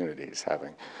different communities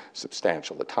having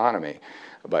substantial autonomy,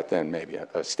 but then maybe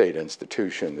a state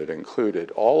institution that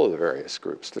included all of the various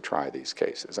groups to try these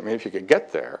cases. I mean, if you could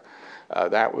get there,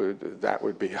 that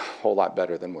would be a whole lot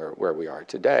better than where we are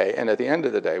today, and at the end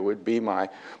of the day would be my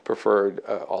preferred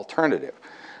alternative.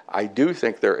 I do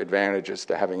think there are advantages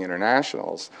to having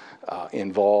internationals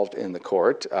involved in the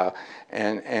court,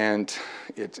 and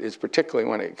it's particularly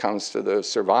when it comes to the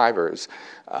survivors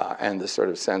and the sort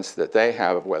of sense that they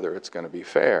have of whether it's going to be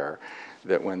fair,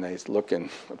 that when they look in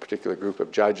a particular group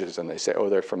of judges and they say, oh,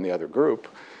 they're from the other group,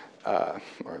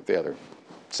 or the other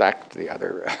sect, the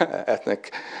other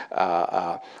ethnic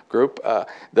group,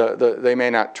 they may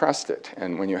not trust it.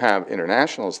 And when you have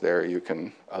internationals there, you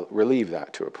can relieve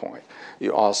that to a point.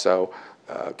 You also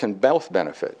can both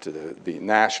benefit. The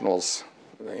nationals,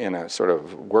 in a sort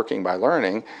of working by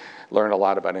learning, learn a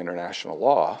lot about international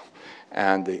law,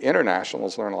 and the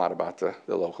internationals learn a lot about the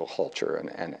local culture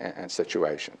and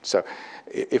situation. So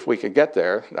if we could get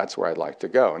there, that's where I'd like to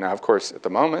go. Now, of course, at the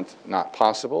moment, not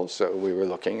possible, so we were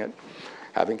looking at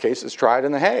having cases tried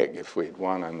in The Hague if we'd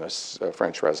won on this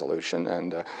French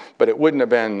resolution. But it wouldn't have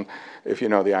been, if you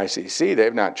know the ICC,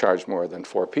 they've not charged more than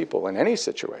 4 people in any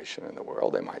situation in the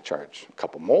world. They might charge a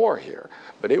couple more here,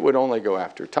 but it would only go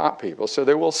after top people. So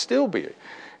there will still be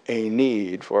a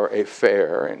need for a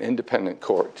fair and independent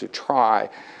court to try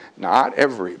not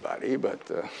everybody, but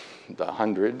the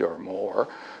 100 or more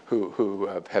who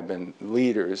have been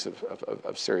leaders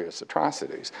of serious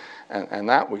atrocities. And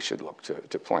that we should look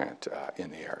to plant in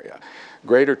the area.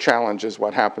 Greater challenge is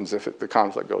what happens if the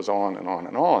conflict goes on and on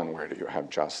and on. Where do you have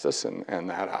justice? And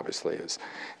that obviously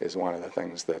is one of the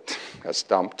things that has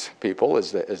stumped people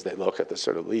as they look at the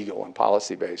sort of legal and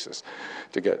policy basis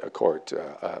to get a court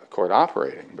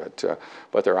operating.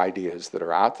 But there are ideas that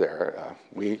are out there.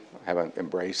 We haven't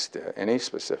embraced any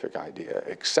specific idea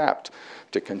except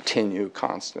to continue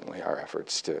constantly our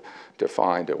efforts to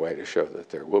find a way to show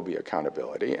that there will be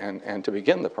accountability and to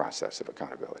begin the process of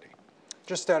accountability.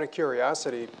 Just out of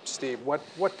curiosity, Steve,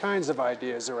 what kinds of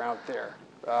ideas are out there,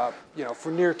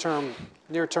 for near-term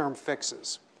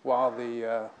fixes while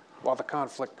the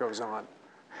conflict goes on?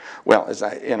 Well, as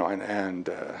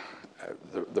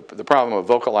the problem of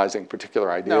vocalizing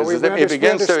particular ideas is that it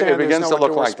begins to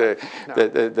look like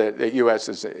the U.S.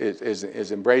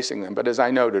 is embracing them. But as I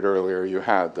noted earlier, you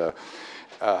had the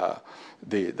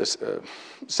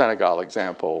Senegal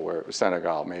example, where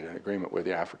Senegal made an agreement with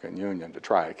the African Union to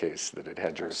try a case that it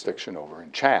had jurisdiction over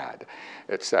in Chad,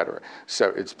 et cetera. So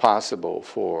it's possible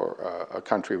for a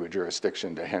country with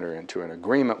jurisdiction to enter into an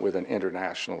agreement with an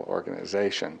international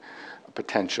organization,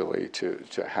 potentially to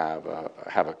have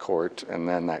a court, and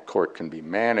then that court can be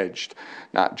managed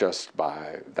not just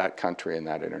by that country and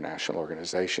that international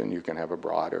organization. You can have a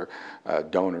broader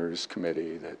donors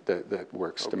committee that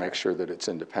works to make sure that it's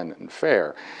independent and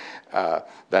fair.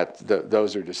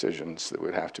 Those are decisions that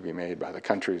would have to be made by the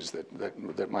countries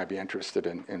that might be interested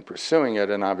in pursuing it,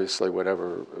 and obviously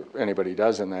whatever anybody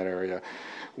does in that area,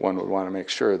 one would want to make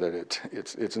sure that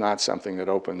it's not something that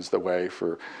opens the way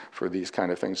for these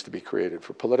kind of things to be created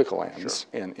for political ends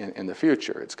in the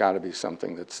future. It's got to be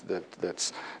something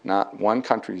that's not one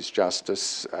country's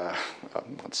justice,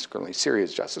 certainly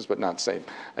Syria's justice, but not, say,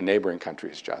 a neighboring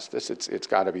country's justice. It's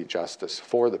got to be justice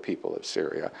for the people of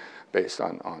Syria based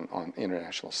on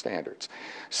international standards.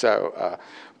 So,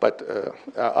 but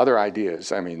other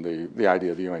ideas, I mean, the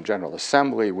idea of the UN General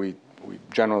Assembly, we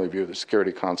generally view the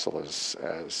Security Council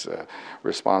as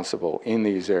responsible in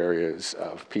these areas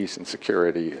of peace and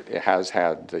security. It has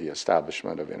had the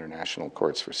establishment of international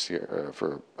courts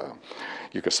for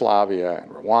Yugoslavia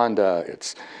and Rwanda.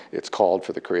 It's called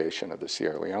for the creation of the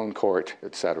Sierra Leone court,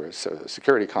 et cetera. So the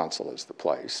Security Council is the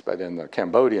place. But in the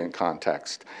Cambodian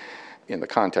context, in the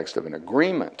context of an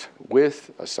agreement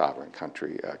with a sovereign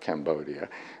country, Cambodia,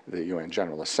 the UN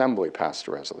General Assembly passed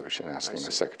a resolution asking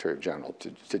the Secretary General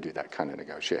to do that kind of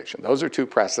negotiation. Those are two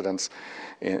precedents.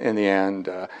 In the end,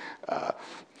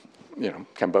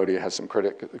 Cambodia has some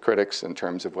critics in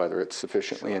terms of whether it's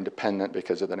sufficiently independent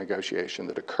because of the negotiation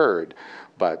that occurred,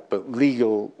 but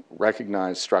legal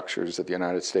recognized structures that the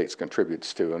United States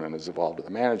contributes to and has evolved to the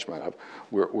management of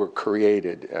were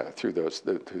created through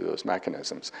those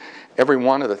mechanisms. Every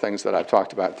one of the things that I've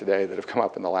talked about today that have come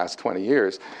up in the last 20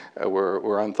 years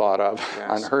were unthought of,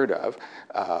 unheard of,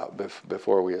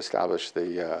 before we established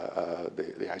the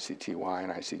ICTY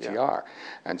and ICTR.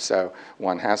 And so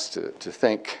one has to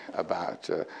think about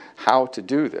how to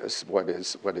do this. What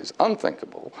is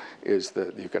unthinkable is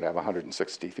that you could have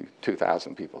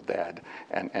 162,000 people dead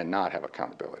and not have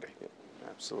accountability.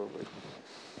 Absolutely.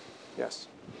 Yes.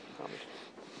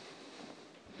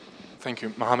 Thank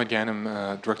you. Mohammed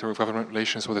Ghanem, Director of Government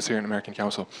Relations with the Syrian American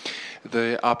Council.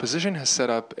 The opposition has set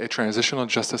up a transitional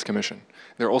justice commission.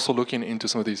 They're also looking into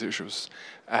some of these issues.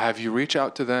 Have you reached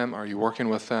out to them? Are you working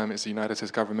with them? Is the United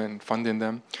States government funding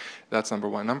them? That's number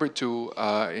one. Number two,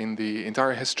 in the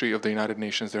entire history of the United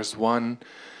Nations, there's one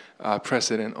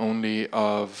precedent only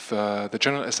of the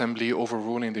General Assembly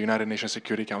overruling the United Nations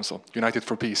Security Council, United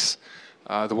for Peace,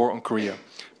 the war on Korea.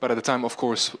 But at the time, of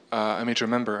course, a major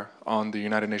member on the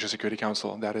United Nations Security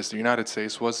Council, that is the United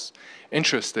States, was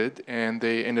interested, and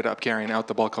they ended up carrying out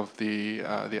the bulk of the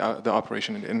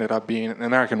operation. It ended up being an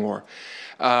American war.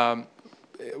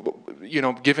 You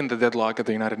know, given the deadlock at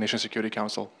the United Nations Security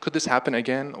Council, could this happen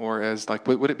again, or is like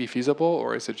would it be feasible,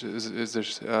 or is it is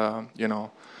there you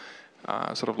know,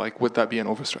 sort of like would that be an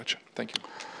overstretch? Thank you.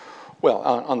 Well,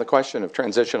 on the question of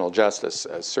transitional justice,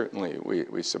 certainly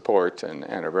we support and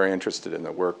are very interested in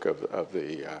the work of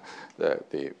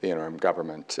the interim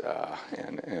government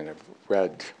and have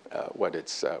read what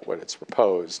it's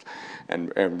proposed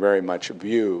and very much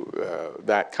view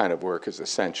that kind of work as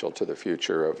essential to the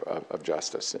future of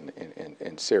justice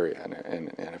in Syria.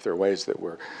 And if there are ways that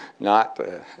we're not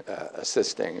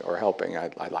assisting or helping,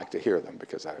 I'd like to hear them,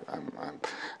 because I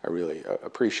really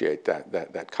appreciate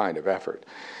that kind of effort.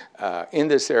 In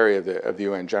this area of the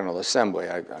UN General Assembly,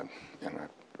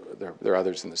 there are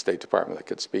others in the State Department that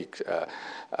could speak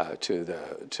to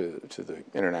the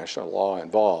international law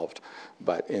involved,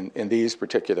 but in these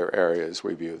particular areas,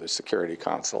 we view the Security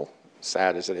Council,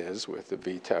 sad as it is, with the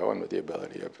veto and with the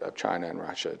ability of China and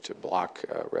Russia to block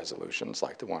resolutions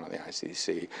like the one on the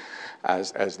ICC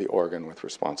as the organ with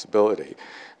responsibility.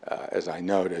 As I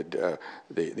noted,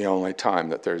 the only time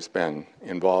that there's been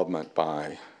involvement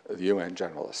by the UN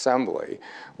General Assembly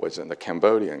was in the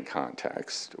Cambodian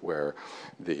context, where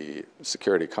the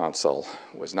Security Council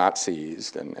was not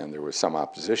seized and there was some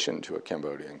opposition to a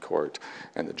Cambodian court,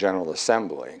 and the General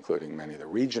Assembly, including many of the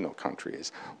regional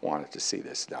countries, wanted to see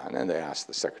this done, and they asked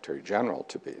the Secretary General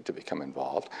to become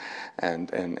involved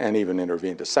and even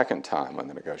intervened a second time when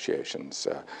the negotiations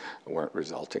weren't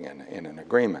resulting in an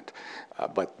agreement.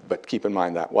 But keep in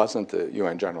mind, that wasn't the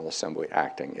UN General Assembly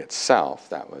acting itself.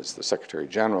 That was the Secretary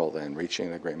General then reaching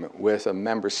an agreement with a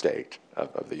member state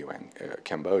of the UN,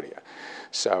 Cambodia.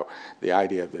 So the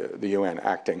idea of the UN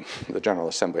acting, the General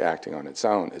Assembly acting on its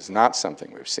own, is not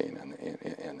something we've seen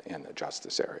in the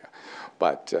justice area.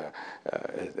 But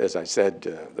as I said,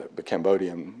 the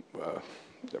Cambodian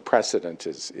precedent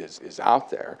is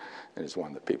out there and is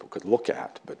one that people could look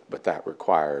at, but that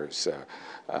requires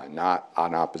not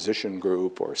an opposition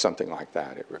group or something like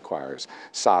that. It requires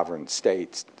sovereign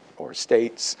states or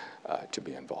states to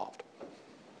be involved.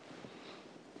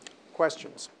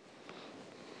 Questions?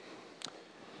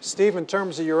 Steve, in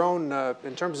terms of your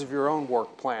own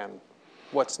work plan,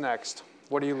 what's next?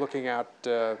 What are you looking at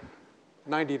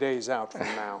 90 days out from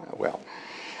now? Well,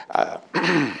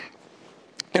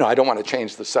 you know, I don't want to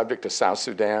change the subject to South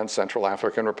Sudan, Central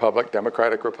African Republic,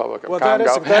 Democratic Republic of Congo. That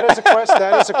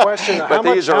is a question. How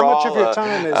much of your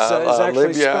time is actually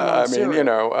Libya, spent on Syria? I mean, you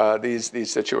know,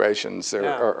 these situations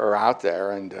are out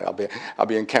there, and I'll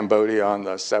be in Cambodia on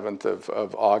the 7th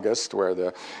of August, where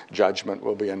the judgment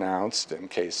will be announced in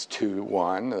case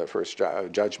 2-1, the first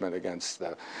judgment against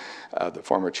the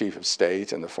former chief of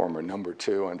state and the former number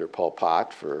 2 under Pol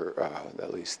Pot for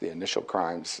at least the initial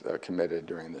crimes committed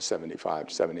during the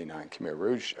 75-79 Khmer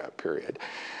Rouge period,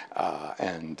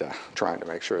 and trying to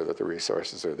make sure that the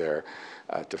resources are there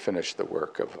to finish the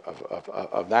work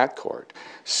of that court.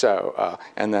 So,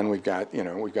 and then we've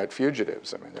got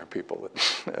fugitives. I mean, there are people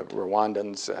that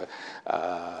Rwandans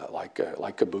like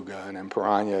Kabuga and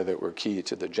Mparanya that were key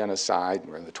to the genocide.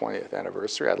 We're in the 20th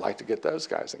anniversary. I'd like to get those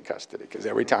guys in custody, because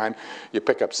every time you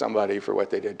pick up somebody for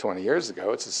what they did 20 years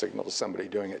ago, it's a signal to somebody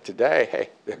doing it today. Hey,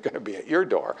 they're going to be at your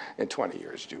door in 20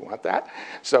 years. Do you want that?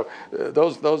 So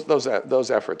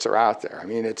those efforts are out there. I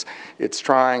mean, it's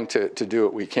trying to do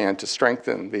what we can to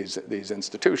strengthen these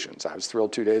institutions. I was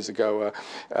thrilled 2 days ago,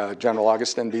 General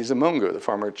Augustin Bizimungu, the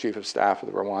former chief of staff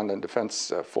of the Rwandan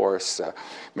Defense Force,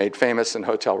 made famous in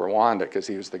Hotel Rwanda because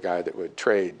he was the guy that would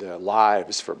trade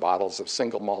lives for bottles of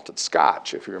single malted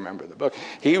scotch, if you remember the book.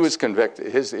 He was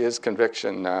convicted. His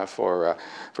conviction for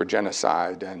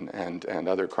genocide and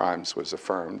other crimes was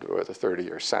affirmed with a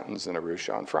 30-year sentence in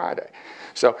Arusha on Friday.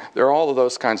 So there are all of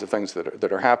those kinds of things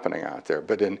that are happening out there.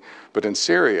 But in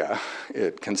Syria,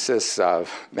 it consists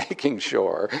of making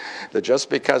sure that just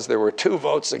because there were 2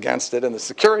 votes against it in the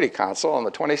Security Council on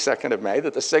the 22nd of May,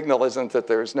 that the signal isn't that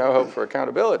there's no hope for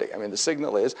accountability. I mean, the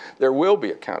signal is there will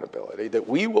be accountability, that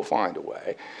we will find a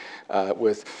way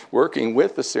with working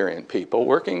with the Syrian people,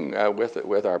 working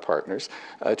with our partners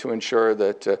to ensure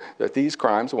that these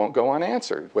crimes won't go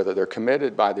unanswered, whether they're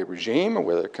committed by the regime or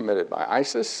whether they're committed by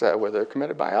ISIS, whether they're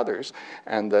committed by others,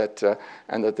 and that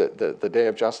the day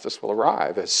of justice will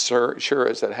arrive, as sure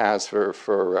as it has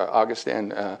for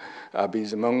Augustin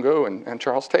Bizimungu and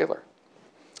Charles Taylor.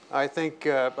 I think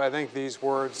these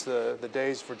words, the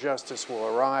days for justice will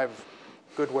arrive,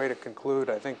 good way to conclude.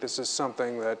 I think this is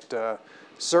something that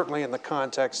certainly in the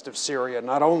context of Syria,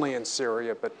 not only in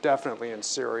Syria, but definitely in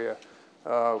Syria,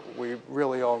 we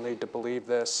really all need to believe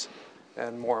this,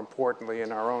 and more importantly,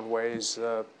 in our own ways,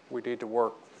 we need to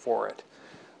work for it.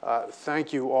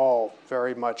 Thank you all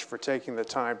very much for taking the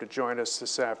time to join us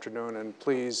this afternoon, and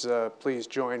please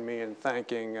join me in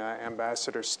thanking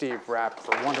Ambassador Steve Rapp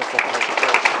for a wonderful presentation.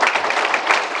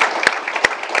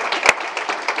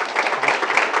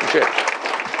 Thank you.